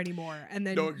come here anymore, and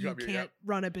then you can't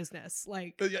run a business.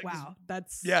 Like, wow,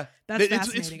 that's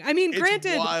fascinating. I mean,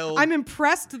 granted, wild. I'm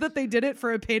impressed that they did it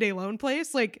for a payday loan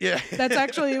place. Like, that's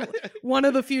actually one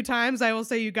of the few times I will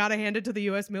say you got to hand it to the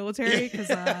U.S. military, because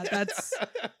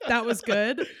that was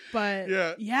good.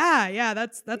 But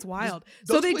that's wild.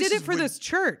 So they did it for this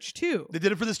church too. They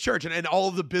did it for this church and all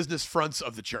of the business fronts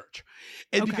of the church,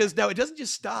 and because now it doesn't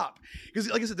just stop,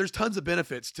 because like I said, there's tons of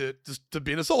benefits to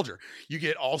being a soldier. You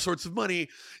get all sorts of money,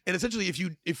 and essentially if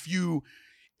you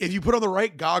put on the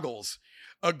right goggles,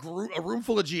 a room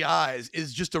full of GIs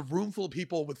is just a room full of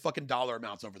people with fucking dollar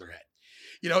amounts over their head,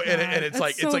 and it's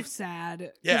like it's like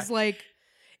sad. It's like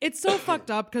it's so fucked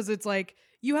up, because it's like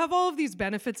you have all of these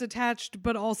benefits attached,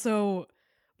 but also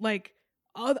like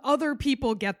other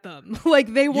people get them.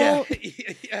 Like they won't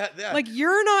like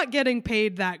you're not getting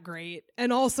paid that great,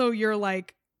 and also you're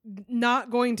like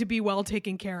not going to be well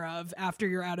taken care of after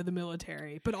you're out of the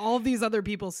military, but all of these other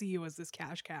people see you as this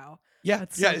cash cow.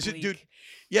 Dude.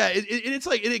 Yeah, it's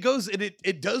like, and it goes, and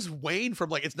it does wane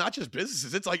from like, it's not just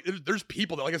businesses. It's like there's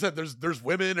people that, like I said, there's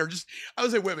women, or just I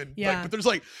would say women, but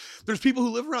there's people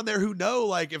who live around there who know,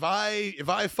 like, if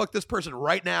I fuck this person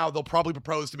right now, they'll probably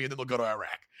propose to me, and then they'll go to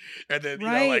Iraq, and then No,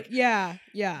 I know what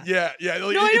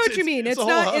you mean.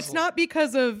 It's not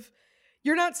because of.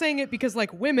 You're not saying it because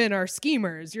like women are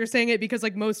schemers. You're saying it because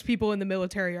like most people in the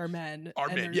military are men.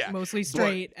 Mostly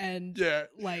straight,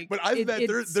 like. But I've met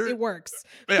it works.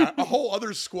 Yeah, a whole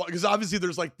other squad, because obviously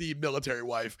there's like the military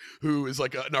wife who is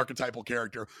like an archetypal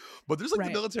character, but there's like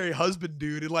the military husband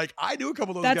dude, and like I knew a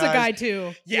couple of those guys. That's a guy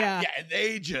too. Yeah, and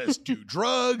they just do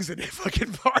drugs and they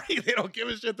fucking party. They don't give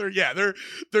a shit.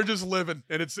 They're just living,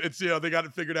 and it's they got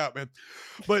it figured out, man.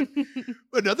 But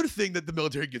another thing that the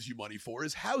military gives you money for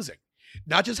is housing.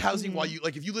 Not just housing while you,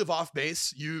 like, if you live off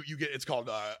base, you get, it's called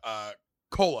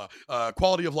COLA,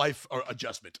 quality of life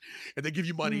adjustment, and they give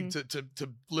you money to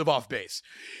live off base,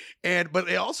 but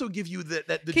they also give you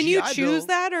that. Can you choose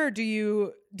that, or do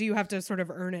you have to sort of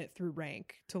earn it through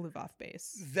rank to live off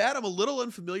base? That I'm a little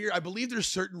unfamiliar. I believe there's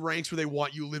certain ranks where they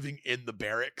want you living in the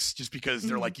barracks, just because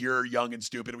they're like, you're young and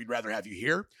stupid, and we'd rather have you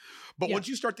here. But once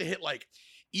you start to hit like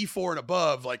E4 and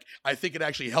above, like, I think it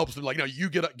actually helps them. Like, no, you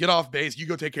get off base, you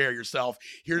go take care of yourself.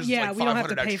 Here's like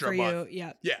 500 extra a month.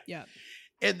 Yeah.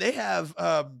 And they have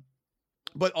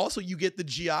But also you get the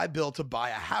GI Bill to buy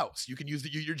a house. You can use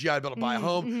your GI Bill to buy a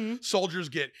home. Mm-hmm. Soldiers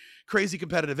get crazy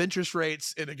competitive interest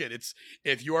rates. And again, it's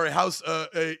if you are a house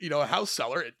a house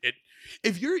seller,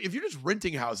 if you're just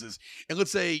renting houses, and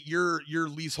let's say your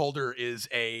leaseholder is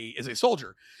a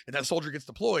soldier, and that soldier gets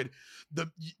deployed,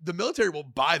 the military will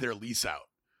buy their lease out.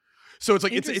 So it's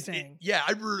like yeah.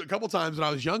 I remember a couple times when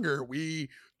I was younger, we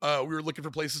were looking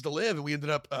for places to live, and we ended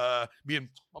up me and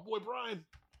my boy Brian.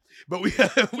 But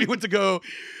we went to go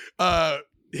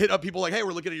hit up people like, hey,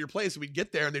 we're looking at your place. And we'd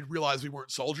get there and they'd realize we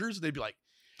weren't soldiers. And they'd be like,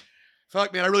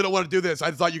 fuck, man, I really don't want to do this.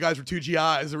 I thought you guys were 2 GIs.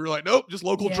 And we were like, nope, just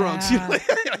local drunks.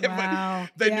 Wow.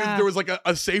 They knew there was like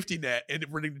a safety net in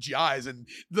renting the GIs. And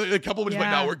the couple was like,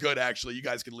 no, we're good, actually. You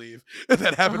guys can leave.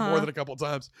 That happened more than a couple of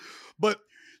times. But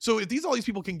so if all these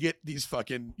people can get these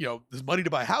fucking, this money to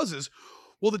buy houses,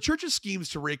 well, the church's schemes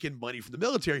to rake in money from the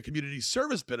military and community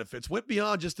service benefits went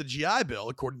beyond just the GI Bill,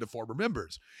 according to former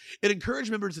members. It encouraged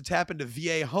members to tap into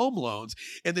VA home loans,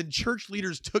 and then church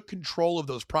leaders took control of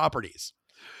those properties.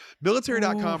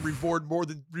 Military.com reviewed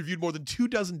more than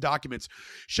 24 documents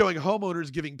showing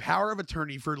homeowners giving power of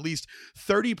attorney for at least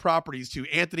 30 properties to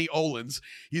Anthony Olens.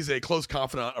 He's a close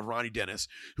confidant of Ronnie Dennis,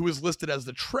 who was listed as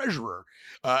the treasurer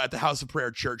at the House of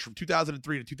Prayer Church from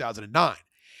 2003 to 2009.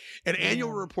 And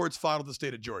annual reports filed in the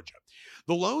state of Georgia.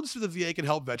 The loans to the VA can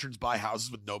help veterans buy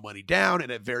houses with no money down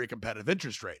and at very competitive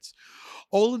interest rates.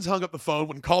 Olens hung up the phone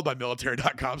when called by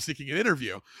military.com seeking an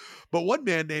interview. But one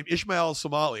man named Ishmael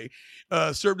Somali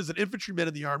served as an infantryman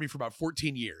in the Army for about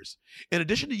 14 years. In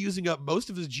addition to using up most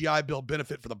of his GI Bill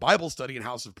benefit for the Bible study and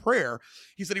House of Prayer,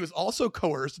 he said he was also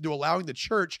coerced into allowing the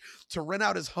church to rent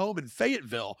out his home in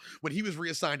Fayetteville when he was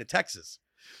reassigned to Texas.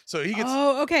 So he gets.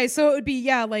 Oh, okay. So it would be,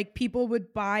 like people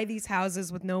would buy these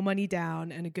houses with no money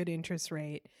down and a good interest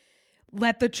rate,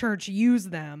 let the church use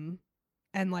them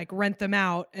and like rent them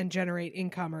out and generate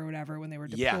income or whatever when they were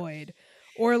deployed.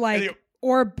 Or like,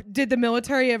 or did the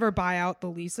military ever buy out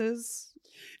the leases?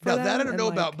 Now that I don't know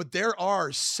about, but there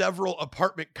are several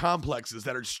apartment complexes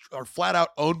that are flat out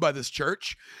owned by this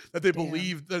church that they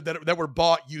believe that were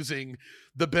bought using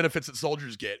the benefits that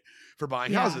soldiers get for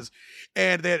buying houses,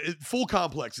 and they had full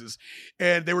complexes,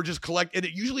 and they were just and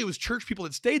usually it was church people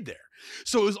that stayed there.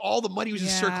 So it was all the money was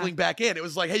just circling back in. It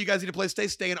was like, hey, you guys need a place to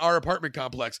stay in our apartment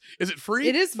complex. Is it free?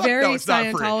 It is very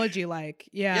Scientology-like.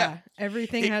 Yeah.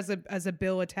 Everything has a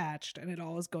bill attached, and it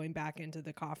all is going back into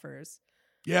the coffers.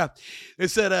 Yeah. It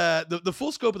said the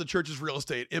full scope of the church's real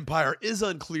estate empire is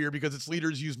unclear because its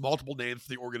leaders use multiple names for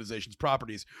the organization's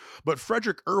properties. But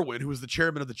Frederick Irwin, who was the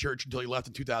chairman of the church until he left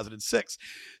in 2006,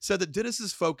 said that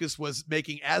Dennis's focus was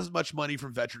making as much money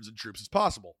from veterans and troops as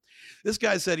possible. This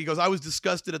guy said, he goes, I was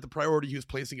disgusted at the priority he was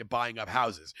placing at buying up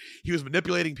houses. He was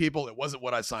manipulating people. It wasn't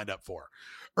what I signed up for.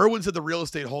 Irwin said the real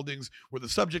estate holdings were the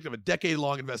subject of a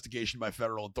decade-long investigation by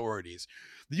federal authorities.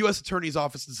 The U.S. Attorney's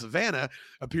Office in Savannah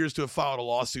appears to have filed a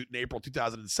lawsuit in April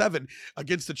 2007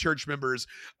 against the church members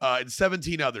and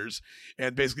 17 others.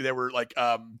 And basically they were like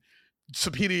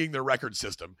subpoenaing their record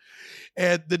system.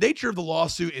 And the nature of the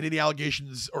lawsuit and any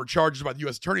allegations or charges by the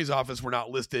U.S. Attorney's Office were not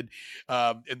listed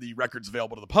in the records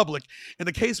available to the public. And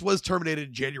the case was terminated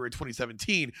in January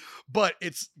 2017. But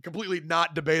it's completely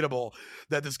not debatable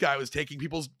that this guy was taking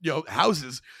people's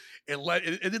houses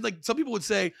and then like some people would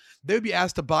say they would be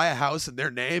asked to buy a house in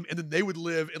their name, and then they would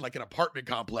live in like an apartment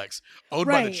complex owned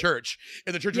by the church,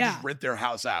 and the church would just rent their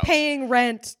house out, paying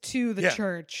rent to the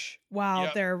church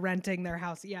while they're renting their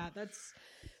house. Yeah, that's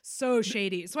so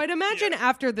shady. So I'd imagine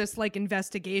after this like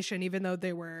investigation, even though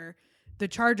the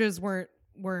charges weren't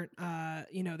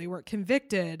they weren't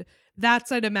convicted.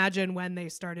 That's I'd imagine when they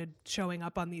started showing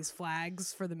up on these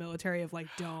flags for the military of like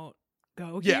don't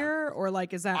go here, or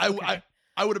like is that okay?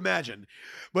 I would imagine.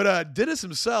 But Dennis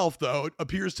himself, though,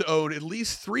 appears to own at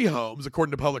least 3 homes,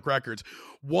 according to public records.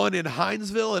 One in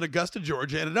Hinesville in Augusta,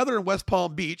 Georgia, and another in West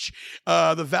Palm Beach.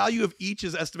 The value of each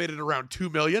is estimated at around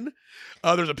 $2 million.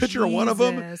 There's a picture of one of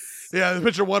them. Yeah, the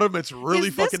picture of one of them. It's really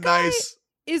fucking nice.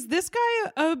 Is this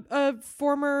guy a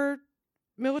former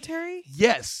military?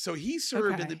 Yes. So he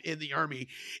served in the Army,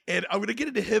 and I'm going to get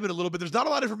into him in a little bit. There's not a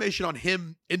lot of information on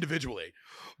him individually,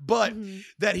 but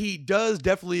that he does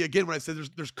definitely, again, when I said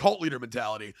there's cult leader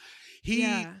mentality,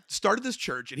 he started this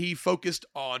church and he focused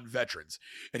on veterans,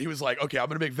 and he was like, okay, I'm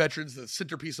going to make veterans the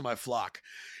centerpiece of my flock.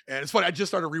 And it's funny. I just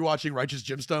started rewatching Righteous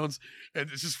Gemstones, and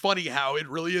it's just funny how it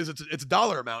really is. It's a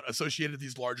dollar amount associated with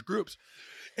these large groups.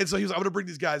 And so he was, I'm going to bring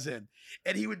these guys in,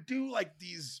 and he would do like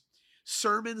these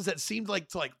sermons that seemed like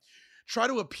to like try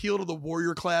to appeal to the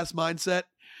warrior class mindset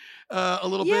a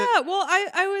little bit. Yeah, well,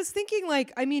 I was thinking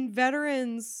like, I mean,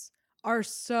 veterans are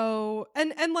so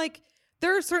and like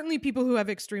there are certainly people who have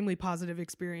extremely positive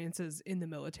experiences in the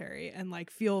military and like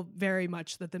feel very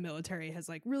much that the military has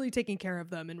like really taken care of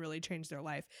them and really changed their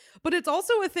life. But it's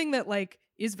also a thing that like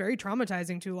is very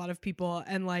traumatizing to a lot of people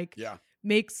and like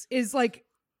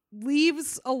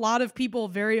leaves a lot of people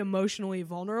very emotionally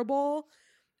vulnerable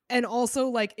and also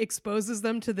like exposes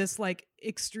them to this like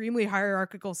extremely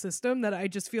hierarchical system that I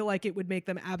just feel like it would make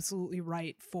them absolutely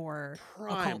right for a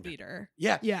cult leader.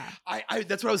 Yeah. Yeah. I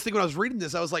that's what I was thinking when I was reading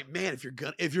this. I was like, man,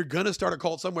 if you're gonna start a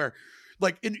cult somewhere,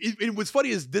 like, and what's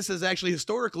funny is this is actually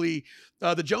historically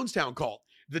the Jonestown cult.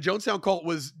 The Jonestown cult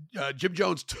was Jim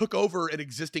Jones took over an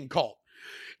existing cult.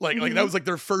 Like that was like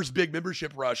their first big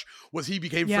membership rush was he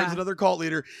became friends with another cult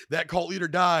leader. That cult leader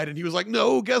died and he was like,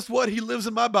 no, guess what? He lives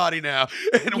in my body now.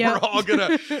 And we're all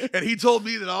gonna, and he told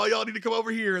me that all y'all need to come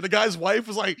over here. And the guy's wife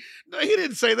was like, no, he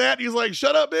didn't say that. And he was like,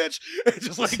 shut up, bitch. And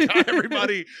just like got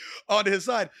everybody on his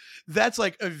side. That's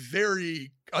like a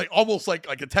very, like, almost like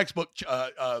a textbook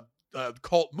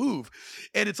cult move.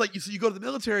 And it's like, so you go to the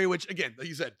military, which again, like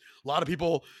you said, a lot of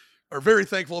people are very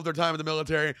thankful of their time in the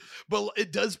military, but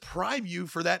it does prime you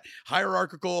for that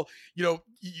hierarchical,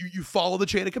 you follow the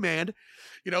chain of command,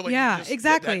 like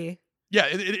exactly.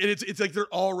 It's like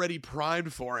they're already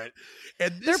primed for it.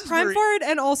 And they're primed for it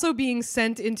and also being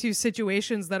sent into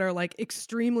situations that are like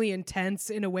extremely intense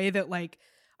in a way that like,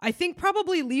 I think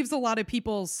probably leaves a lot of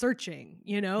people searching,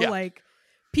 like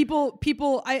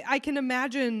people, I can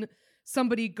imagine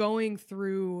somebody going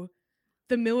through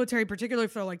the military, particularly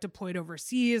if they're like deployed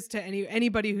overseas, to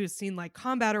anybody who's seen like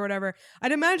combat or whatever.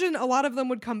 I'd imagine a lot of them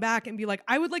would come back and be like,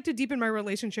 I would like to deepen my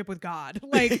relationship with God.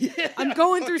 Like I'm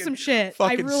going through some shit.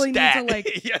 I really need to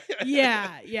like,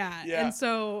 yeah. And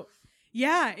so,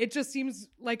 it just seems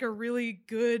like a really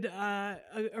good, a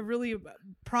really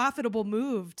profitable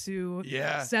move to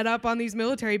set up on these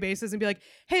military bases and be like,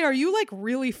 hey, are you like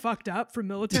really fucked up from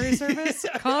military service?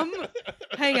 Come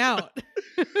hang out.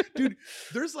 Dude,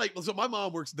 there's like, so my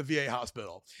mom works at the VA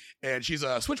hospital and she's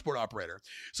a switchboard operator.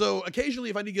 So occasionally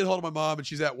if I need to get a hold of my mom and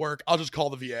she's at work, I'll just call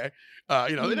the VA,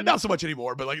 not so much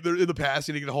anymore, but like in the past,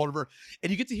 you need to get a hold of her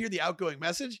and you get to hear the outgoing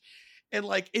message. And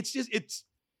like,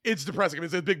 it's depressing. I mean,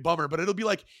 it's a big bummer, but it'll be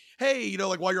like, hey,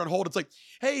 like while you're on hold, it's like,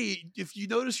 hey, if you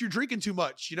notice you're drinking too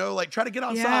much, like try to get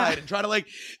outside and try to like,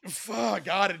 fuck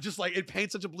God. It just like, it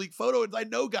paints such a bleak photo. And I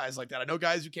know guys like that. I know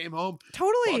guys who came home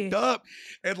totally fucked up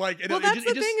and like, that's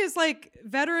the thing is like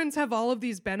veterans have all of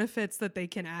these benefits that they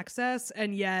can access.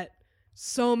 And yet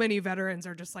so many veterans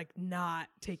are just like not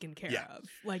taken care of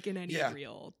like in any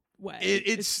real way.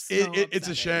 It's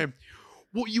a shame.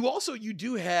 Well, you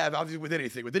do have, obviously with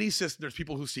any system, there's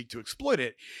people who seek to exploit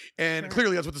it. And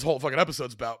clearly that's what this whole fucking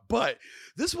episode's about. But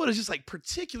this one is just like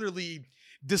particularly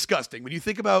disgusting when you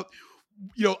think about,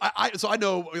 I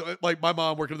know like my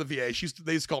mom working at the VA,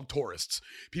 they used to call them tourists.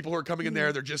 People who are coming in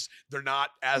there, they're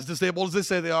not as disabled as they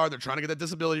say they are. They're trying to get that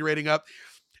disability rating up.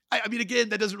 I mean, again,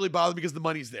 that doesn't really bother me because the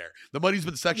money's there. The money's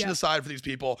been sectioned aside for these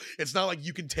people. It's not like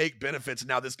you can take benefits and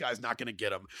now this guy's not going to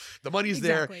get them. The money's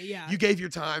there. Yeah. You gave your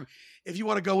time. If you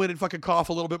want to go in and fucking cough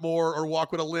a little bit more or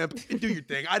walk with a limp, do your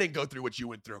thing. I didn't go through what you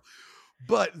went through.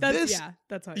 But that's how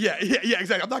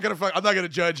exactly. I'm not gonna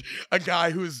judge a guy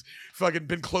who's fucking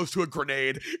been close to a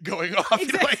grenade going off.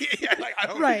 Exactly.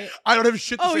 I don't have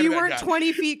shit to say to that you weren't guy.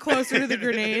 20 feet closer to the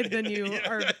grenade than you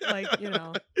are, like,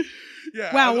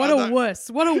 Yeah. Wow, what a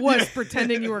wuss! What a wuss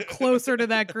pretending you were closer to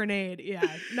that grenade. Yeah,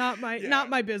 not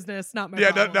my business. Not my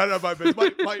problem. not my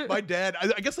business. My dad.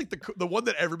 I guess like the one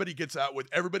that everybody gets out with.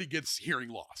 Everybody gets hearing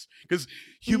loss because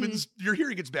humans, your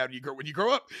hearing gets bad when you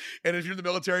grow up, and if you're in the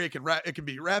military, it can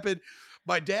be rapid.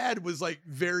 My dad was like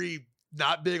very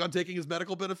not big on taking his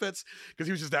medical benefits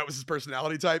because that was his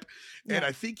personality type. And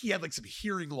I think he had like some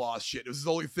hearing loss shit. It was his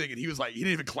only thing. And he was like, he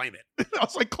didn't even claim it. I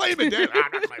was like, claim it, Dad.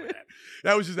 I'm not claiming that.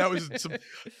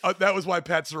 That was why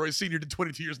Pat Soroy Sr. did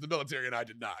 22 years in the military and I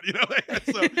did not,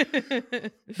 So,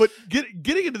 but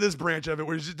getting into this branch of it,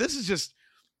 where this is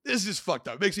just fucked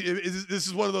up. This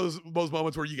is one of those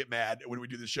moments where you get mad when we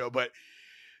do this show, but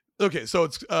okay, so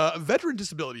it's veteran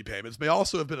disability payments may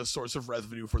also have been a source of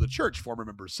revenue for the church, former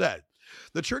members said.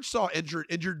 The church saw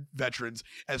injured veterans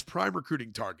as prime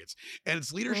recruiting targets, and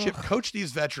its leadership coached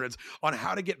these veterans on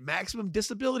how to get maximum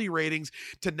disability ratings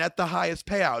to net the highest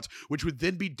payouts, which would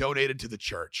then be donated to the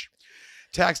church.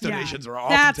 Tax donations are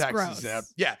often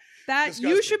taxes. Yeah. That disgusting.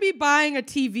 You should be buying a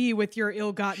TV with your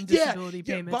ill-gotten disability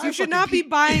payments. You should not be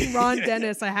buying Ron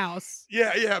Dennis a house.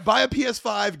 Yeah. Buy a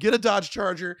PS5, get a Dodge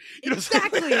Charger.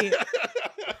 Exactly.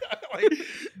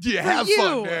 Have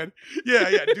fun, man.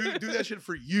 Yeah. Do that shit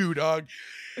for you, dog.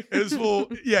 And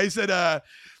he said,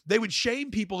 they would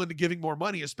shame people into giving more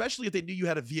money, especially if they knew you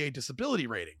had a VA disability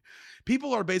rating.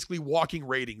 People are basically walking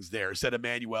ratings there, said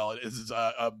Emanuel. This is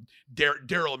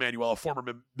Daryl Emanuel, a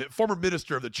former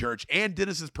minister of the church and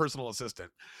Dennis's personal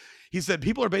assistant. He said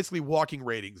people are basically walking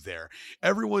ratings there.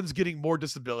 Everyone's getting more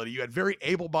disability. You had very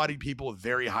able-bodied people with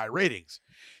very high ratings.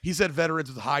 He said veterans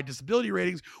with high disability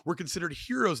ratings were considered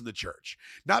heroes in the church,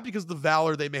 not because of the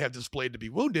valor they may have displayed to be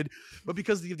wounded, but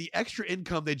because of the extra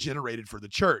income they generated for the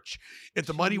church. If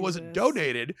the money wasn't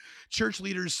donated, church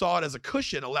leaders saw it as a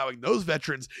cushion, allowing those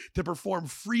veterans to perform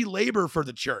free labor for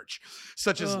the church,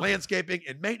 such as landscaping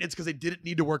and maintenance, because they didn't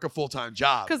need to work a full-time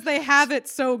job. Because they have it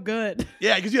so good.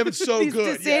 Yeah, because you have it so These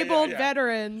good. Disabled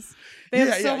veterans, they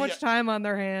have so much time on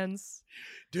their hands.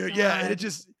 Dude, yeah, and it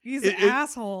just... These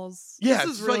assholes. Yeah,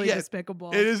 this is really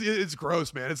despicable. It's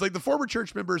gross, man. It's like the former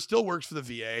church member still works for the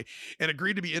VA and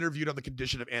agreed to be interviewed on the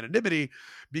condition of anonymity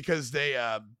because they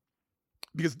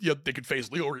could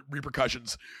face legal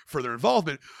repercussions for their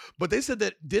involvement. But they said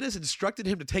that Dennis instructed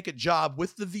him to take a job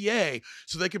with the VA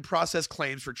so they could process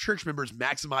claims for church members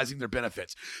maximizing their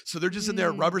benefits. So they're just in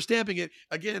there rubber stamping it.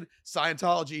 Again,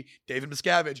 Scientology, David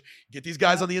Miscavige, get these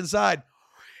guys on the inside.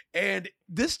 And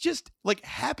this just like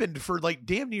happened for like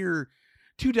damn near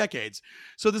 2 decades.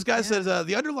 So this guy says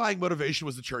the underlying motivation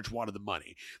was the church wanted the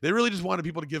money. They really just wanted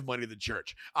people to give money to the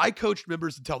church. I coached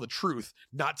members to tell the truth,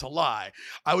 not to lie.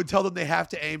 I would tell them they have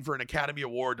to aim for an Academy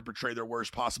Award to portray their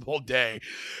worst possible day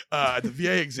at the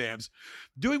VA exams.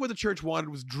 Doing what the church wanted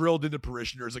was drilled into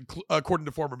parishioners, according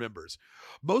to former members.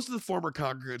 Most of the former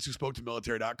congregants who spoke to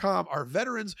military.com are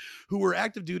veterans who were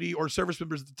active duty or service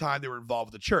members at the time they were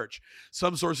involved with the church.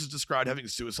 Some sources described having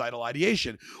suicidal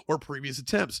ideation or previous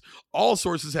attempts. All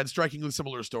sources had strikingly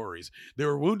similar stories. They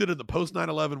were wounded in the post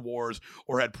 9/11 wars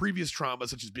or had previous trauma,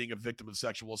 such as being a victim of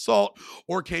sexual assault,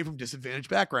 or came from disadvantaged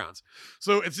backgrounds.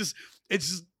 So it's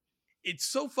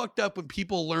so fucked up when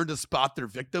people learn to spot their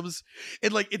victims.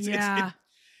 And like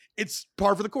it's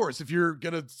par for the course. If you're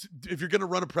gonna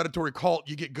run a predatory cult,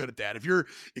 you get good at that. If you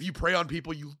prey on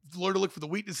people, you learn to look for the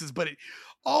weaknesses. But it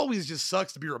always just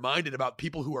sucks to be reminded about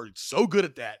people who are so good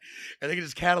at that, and they can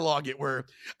just catalog it. Where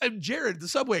Jared, the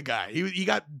Subway guy, he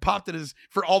got popped in his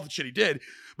for all the shit he did,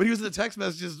 but he was in the text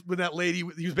messages when that lady,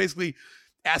 he was basically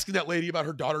asking that lady about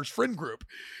her daughter's friend group.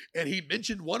 And he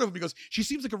mentioned one of them. He goes, she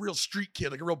seems like a real street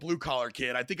kid, like a real blue collar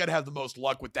kid. I think I'd have the most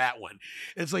luck with that one.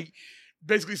 And it's like,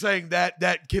 basically saying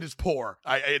that kid is poor.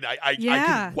 I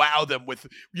can wow them with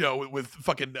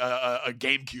fucking a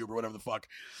GameCube or whatever the fuck.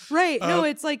 Right. No,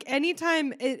 it's like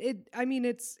anytime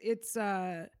it's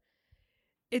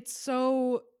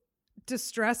so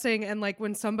distressing. And like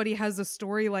when somebody has a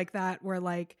story like that, where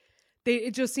like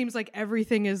it just seems like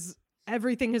everything has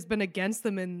been against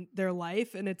them in their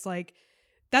life. And it's like,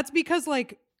 that's because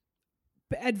like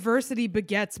adversity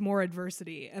begets more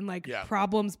adversity, and like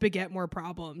problems beget more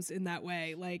problems in that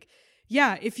way. Like,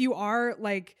 if you are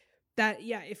like that,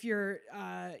 if you're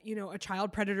a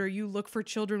child predator, you look for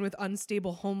children with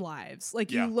unstable home lives. Like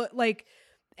you look like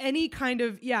any kind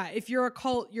of if you're a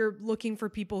cult, you're looking for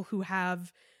people who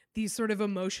have these sort of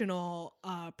emotional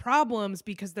problems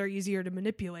because they're easier to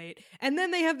manipulate. And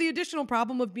then they have the additional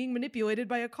problem of being manipulated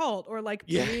by a cult, or like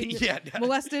being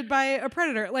molested by a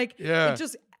predator. Like it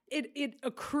just it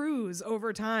accrues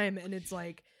over time. And it's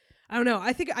like, I don't know.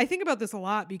 I think about this a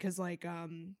lot because like,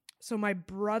 so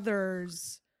one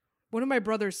of my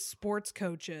brother's sports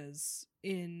coaches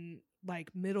in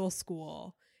like middle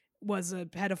school was a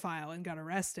pedophile and got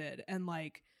arrested. And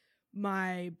like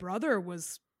my brother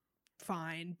was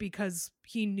fine because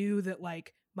he knew that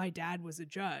like my dad was a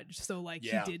judge. So like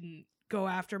he didn't go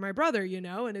after my brother,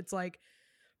 and it's like,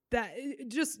 that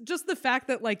just the fact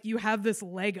that like you have this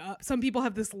leg up, some people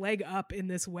have this leg up in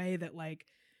this way that like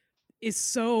is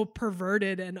so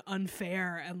perverted and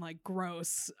unfair and like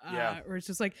gross, or it's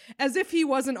just like as if he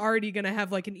wasn't already gonna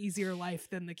have like an easier life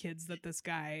than the kids that this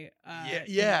guy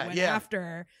went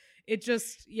after. It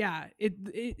just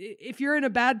if you're in a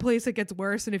bad place it gets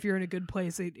worse, and if you're in a good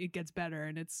place it gets better,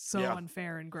 and it's so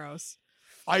unfair and gross.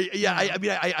 I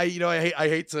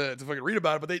hate to fucking read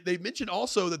about it, but they mentioned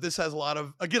also that this has a lot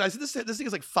of, again, I said this thing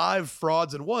is like 5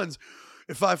 frauds in one.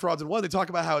 They talk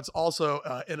about how it's also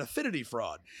an affinity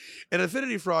fraud. An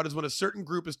affinity fraud is when a certain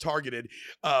group is targeted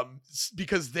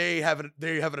because they have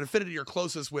an affinity or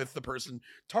closest with the person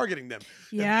targeting them.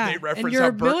 Yeah, and they reference and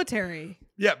you're military.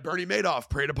 Yeah, Bernie Madoff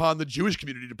preyed upon the Jewish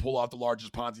community to pull off the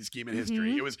largest Ponzi scheme in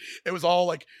history. It was all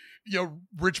like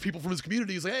rich people from his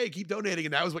community. He's like, hey, keep donating.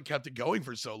 And that was what kept it going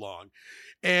for so long.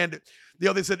 And,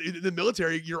 they said in the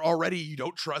military, you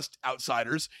don't trust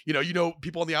outsiders.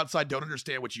 People on the outside don't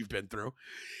understand what you've been through.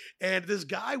 And this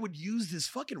guy would use this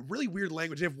fucking really weird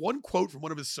language. They have one quote from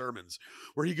one of his sermons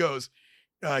where he goes,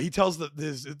 he tells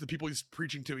the people he's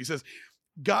preaching to, he says,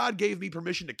 God gave me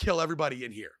permission to kill everybody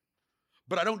in here,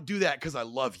 but I don't do that because I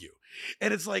love you.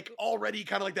 And it's like already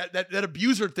kind of like that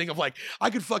abuser thing of like, I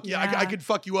could fuck you, I could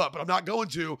fuck you up, but I'm not going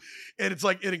to. And it's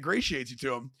like, it ingratiates you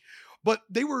to him. But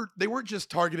they weren't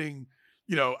just targeting,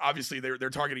 obviously they're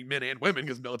targeting men and women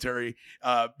because military,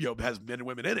 has men and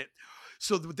women in it.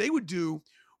 So what they would do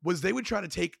was they would try to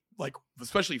take, like,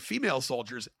 especially female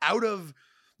soldiers out of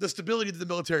the stability that the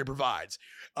military provides.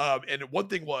 And one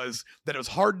thing was that it was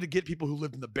hard to get people who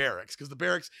lived in the barracks because the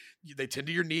barracks, they tend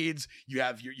to your needs. You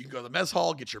can go to the mess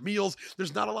hall, get your meals.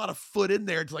 There's not a lot of foot in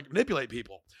there to like manipulate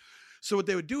people. So what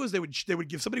they would do is they would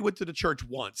give somebody went to the church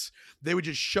once. They would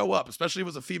just show up, especially if it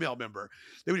was a female member.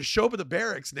 They would just show up at the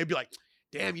barracks and they'd be like,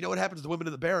 damn, you know what happens to women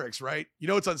in the barracks, right?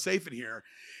 It's unsafe in here.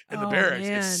 In the barracks,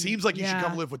 man. It seems like you should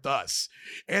come live with us.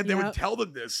 And they would tell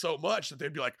them this so much that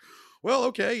they'd be like, well,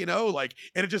 okay, and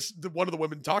it just, one of the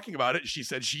women talking about it, she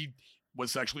said she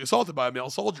was sexually assaulted by a male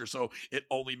soldier. So it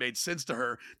only made sense to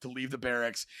her to leave the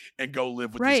barracks and go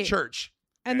live with this church.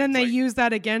 And then they use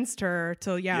that against her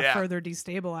to, further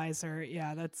destabilize her.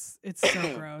 Yeah, it's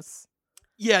so gross.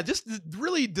 Yeah, just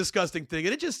really disgusting thing.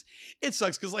 And it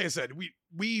sucks because, like I said,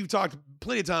 we've talked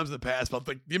plenty of times in the past about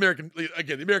like the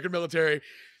American military,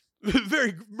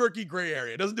 very murky gray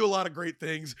area. It doesn't do a lot of great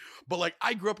things, but like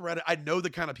I grew up around it. I know the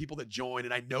kind of people that join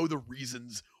and I know the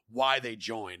reasons why they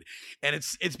join. And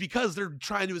it's because they're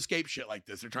trying to escape shit like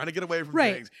this. They're trying to get away from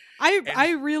things.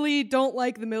 I really don't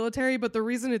like the military, but the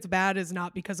reason it's bad is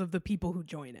not because of the people who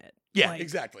join it. Yeah,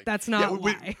 exactly. That's not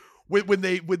why. When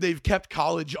they've kept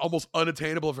college almost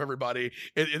unattainable for everybody,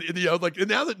 and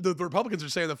now that the Republicans are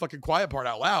saying the fucking quiet part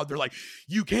out loud, they're like,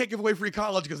 you can't give away free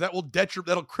college because that'll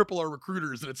cripple our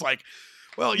recruiters. And it's like,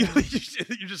 well, you're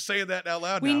just saying that out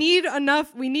loud. We need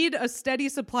a steady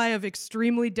supply of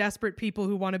extremely desperate people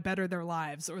who want to better their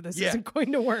lives, or this isn't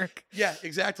going to work. Yeah,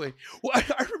 exactly. Well,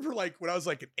 I remember like when I was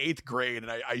like in 8th grade,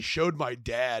 and I showed my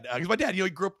dad because my dad, he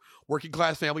grew up working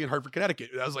class family in Hartford,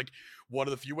 Connecticut. That was like one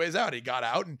of the few ways out. He got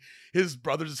out, and his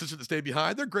brothers and sisters that stayed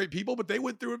behind, they're great people, but they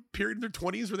went through a period in their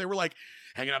 20s where they were like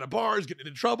hanging out at bars, getting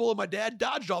into trouble. And my dad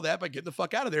dodged all that by getting the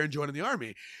fuck out of there and joining the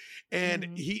army.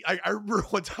 And I remember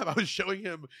one time I was showing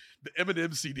him the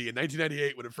Eminem CD in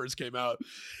 1998 when it first came out.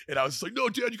 And I was like, no,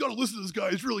 Dad, you got to listen to this guy.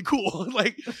 He's really cool.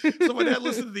 So my dad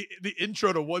listened to the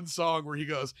intro to one song where he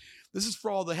goes, this is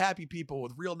for all the happy people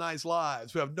with real nice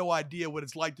lives who have no idea what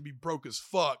it's like to be broke as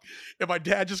fuck. And my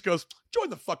dad just goes, join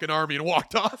the fucking army, and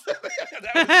walked off.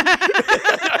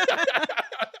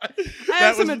 I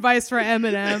have some advice for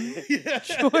Eminem.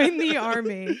 Join the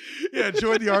army. Yeah,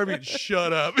 join the army and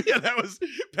shut up. Yeah, that was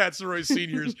Pat Saroy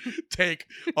Sr.'s take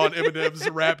on Eminem's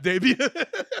rap debut.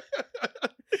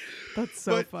 That's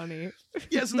so funny.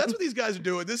 Yeah, so that's what these guys are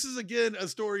doing. This is, again, a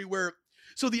story where...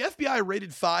 So the FBI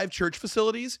raided 5 church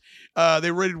facilities.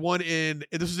 They raided one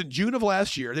this was in June of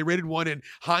last year. They raided one in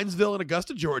Hinesville and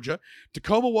Augusta, Georgia,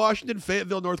 Tacoma, Washington,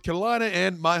 Fayetteville, North Carolina,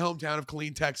 and my hometown of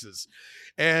Killeen, Texas.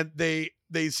 And they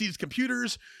seized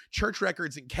computers, church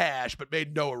records, and cash, but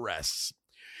made no arrests.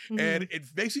 Mm-hmm. And it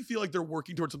makes me feel like they're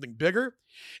working towards something bigger.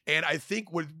 And I think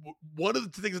one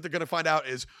of the things that they're going to find out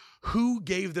is who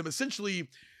gave them essentially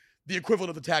the equivalent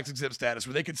of the tax exempt status,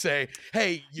 where they could say,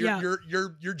 hey, your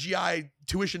GI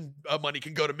tuition money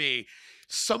can go to me.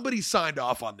 Somebody signed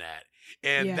off on that.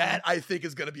 And that, I think,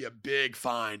 is going to be a big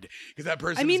find, because that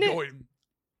person is going...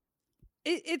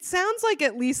 It sounds like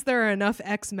at least there are enough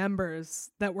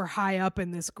ex-members that were high up in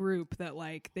this group that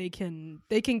like they can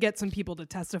get some people to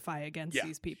testify against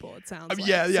these people. It sounds like.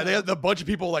 Yeah. They had a bunch of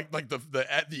people like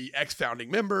the ex-founding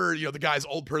member, the guy's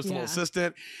old personal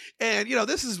assistant, and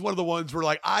this is one of the ones where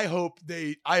like I hope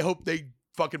they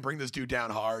fucking bring this dude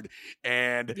down hard,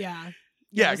 and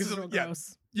because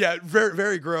gross. Very,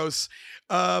 very gross.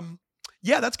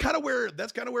 That's kind of where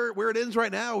it ends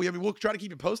right now. We'll try to keep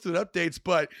you posted with updates,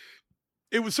 but.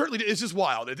 It's just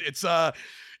wild. It's as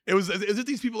if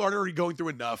these people aren't already going through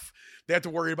enough. They have to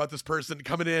worry about this person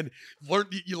coming in.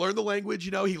 You learn the language,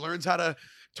 he learns how to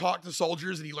talk to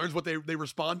soldiers, and he learns what they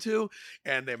respond to,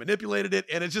 and they manipulated it.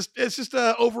 And it's just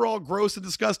overall gross and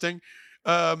disgusting.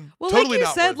 Well, totally like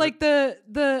you said, like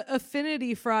the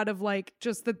affinity fraud of like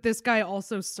just that this guy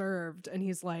also served, and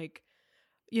he's like,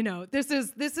 this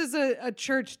is a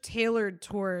church tailored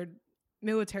toward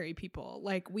military people.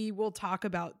 Like we will talk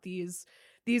about these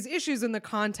these issues in the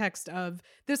context of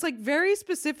this like very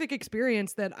specific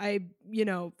experience that I,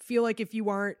 feel like if you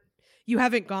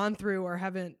haven't gone through or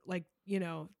haven't like,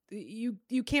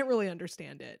 you can't really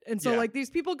understand it. And so like these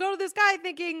people go to this guy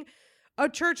thinking a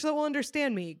church that will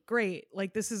understand me. Great.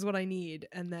 Like this is what I need.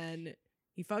 And then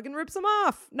he fucking rips them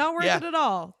off. Not worth it at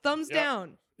all. Thumbs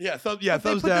down. Yeah, thumbs down.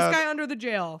 Put this guy under the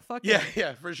jail. Fuck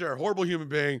yeah, for sure. Horrible human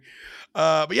being.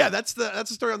 But yeah, that's the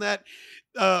story on that.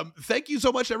 Thank you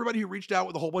so much to everybody who reached out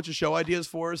with a whole bunch of show ideas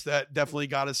for us. That definitely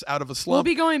got us out of a slump. We'll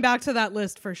be going back to that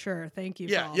list for sure. Thank you.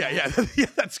 Yeah. Yeah,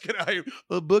 that's good.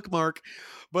 A bookmark.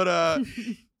 But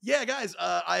yeah, guys,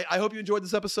 I hope you enjoyed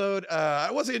this episode.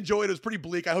 I wasn't enjoyed. It was pretty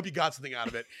bleak. I hope you got something out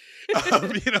of it.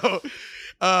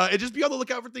 And just be on the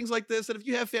lookout for things like this. And if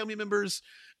you have family members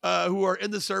who are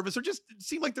in the service or just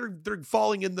seem like they're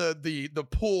falling in the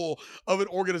pool of an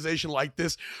organization like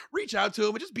this, reach out to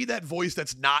them and just be that voice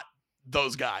that's not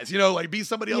those guys. Like be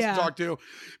somebody else to talk to.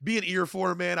 Be an ear for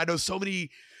them, man. I know so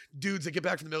many dudes that get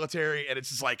back from the military, and it's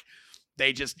just like,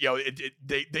 they just,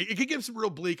 it can give some real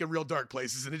bleak and real dark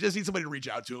places, and it just needs somebody to reach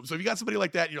out to them. So if you got somebody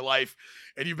like that in your life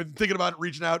and you've been thinking about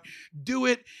reaching out, do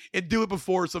it, and do it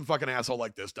before some fucking asshole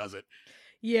like this does it.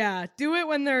 Yeah, do it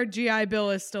when their GI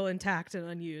Bill is still intact and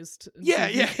unused. Yeah,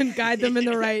 so you can guide them in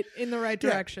the right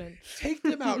direction. Take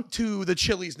them out to the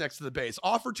Chili's next to the base.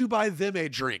 Offer to buy them a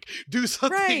drink. Do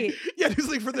something. Right. Yeah, do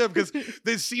something for them because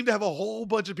they seem to have a whole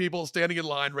bunch of people standing in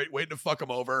line waiting to fuck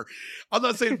them over. I'm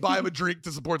not saying buy them a drink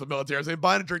to support the military. I'm saying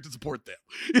buy them a drink to support them.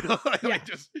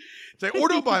 Just say, or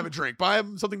don't buy them a drink. Buy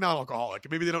them something non-alcoholic.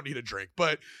 Maybe they don't need a drink,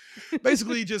 but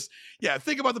basically just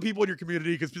think about the people in your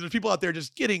community because there's people out there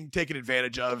just getting taken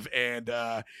advantage of, and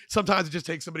sometimes it just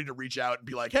takes somebody to reach out and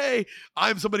be like, hey,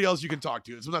 I'm somebody else you can talk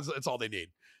to. Sometimes that's all they need.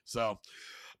 So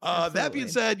that being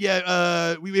said,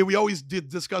 we always did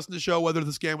discuss in the show whether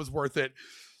the scam was worth it.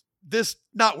 This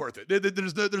not worth it.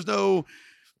 There's no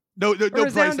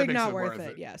price that makes it worth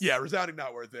it. Yes. Yeah, resounding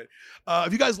not worth it.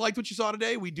 If you guys liked what you saw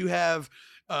today, we do have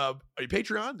a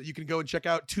Patreon that you can go and check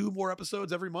out 2 more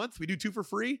episodes every month. We do 2 for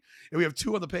free, and we have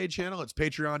 2 on the paid channel. It's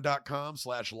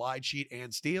patreon.com/lie, cheat,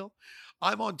 and steal.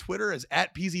 I'm on Twitter as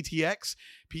 @PZTX,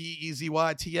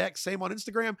 PEZYTX. Same on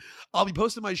Instagram. I'll be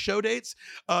posting my show dates.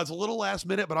 It's a little last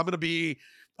minute, but I'm going to be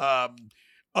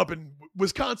up in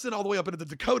Wisconsin, all the way up into the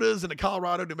Dakotas, into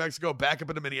Colorado, New Mexico, back up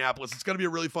into Minneapolis. It's going to be a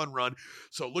really fun run.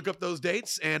 So look up those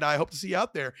dates, and I hope to see you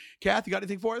out there. Kath, you got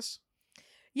anything for us?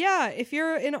 Yeah, if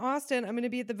you're in Austin, I'm going to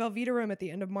be at the Velveeta Room at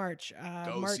the end of March.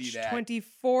 March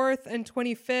 24th and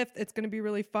 25th. It's going to be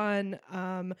really fun.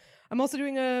 I'm also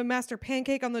doing a Master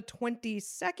Pancake on the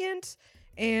 22nd.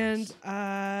 And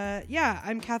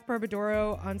I'm Kath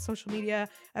Barbadoro on social media.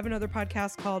 I have another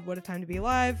podcast called What a Time to Be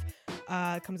Alive.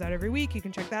 It comes out every week. You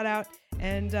can check that out.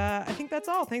 And I think that's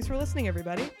all. Thanks for listening,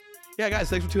 everybody. Yeah, guys,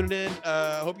 thanks for tuning in.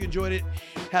 I hope you enjoyed it.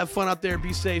 Have fun out there.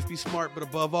 Be safe, be smart, but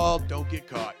above all, don't get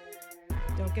caught.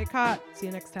 Don't get caught. See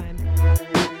you next time.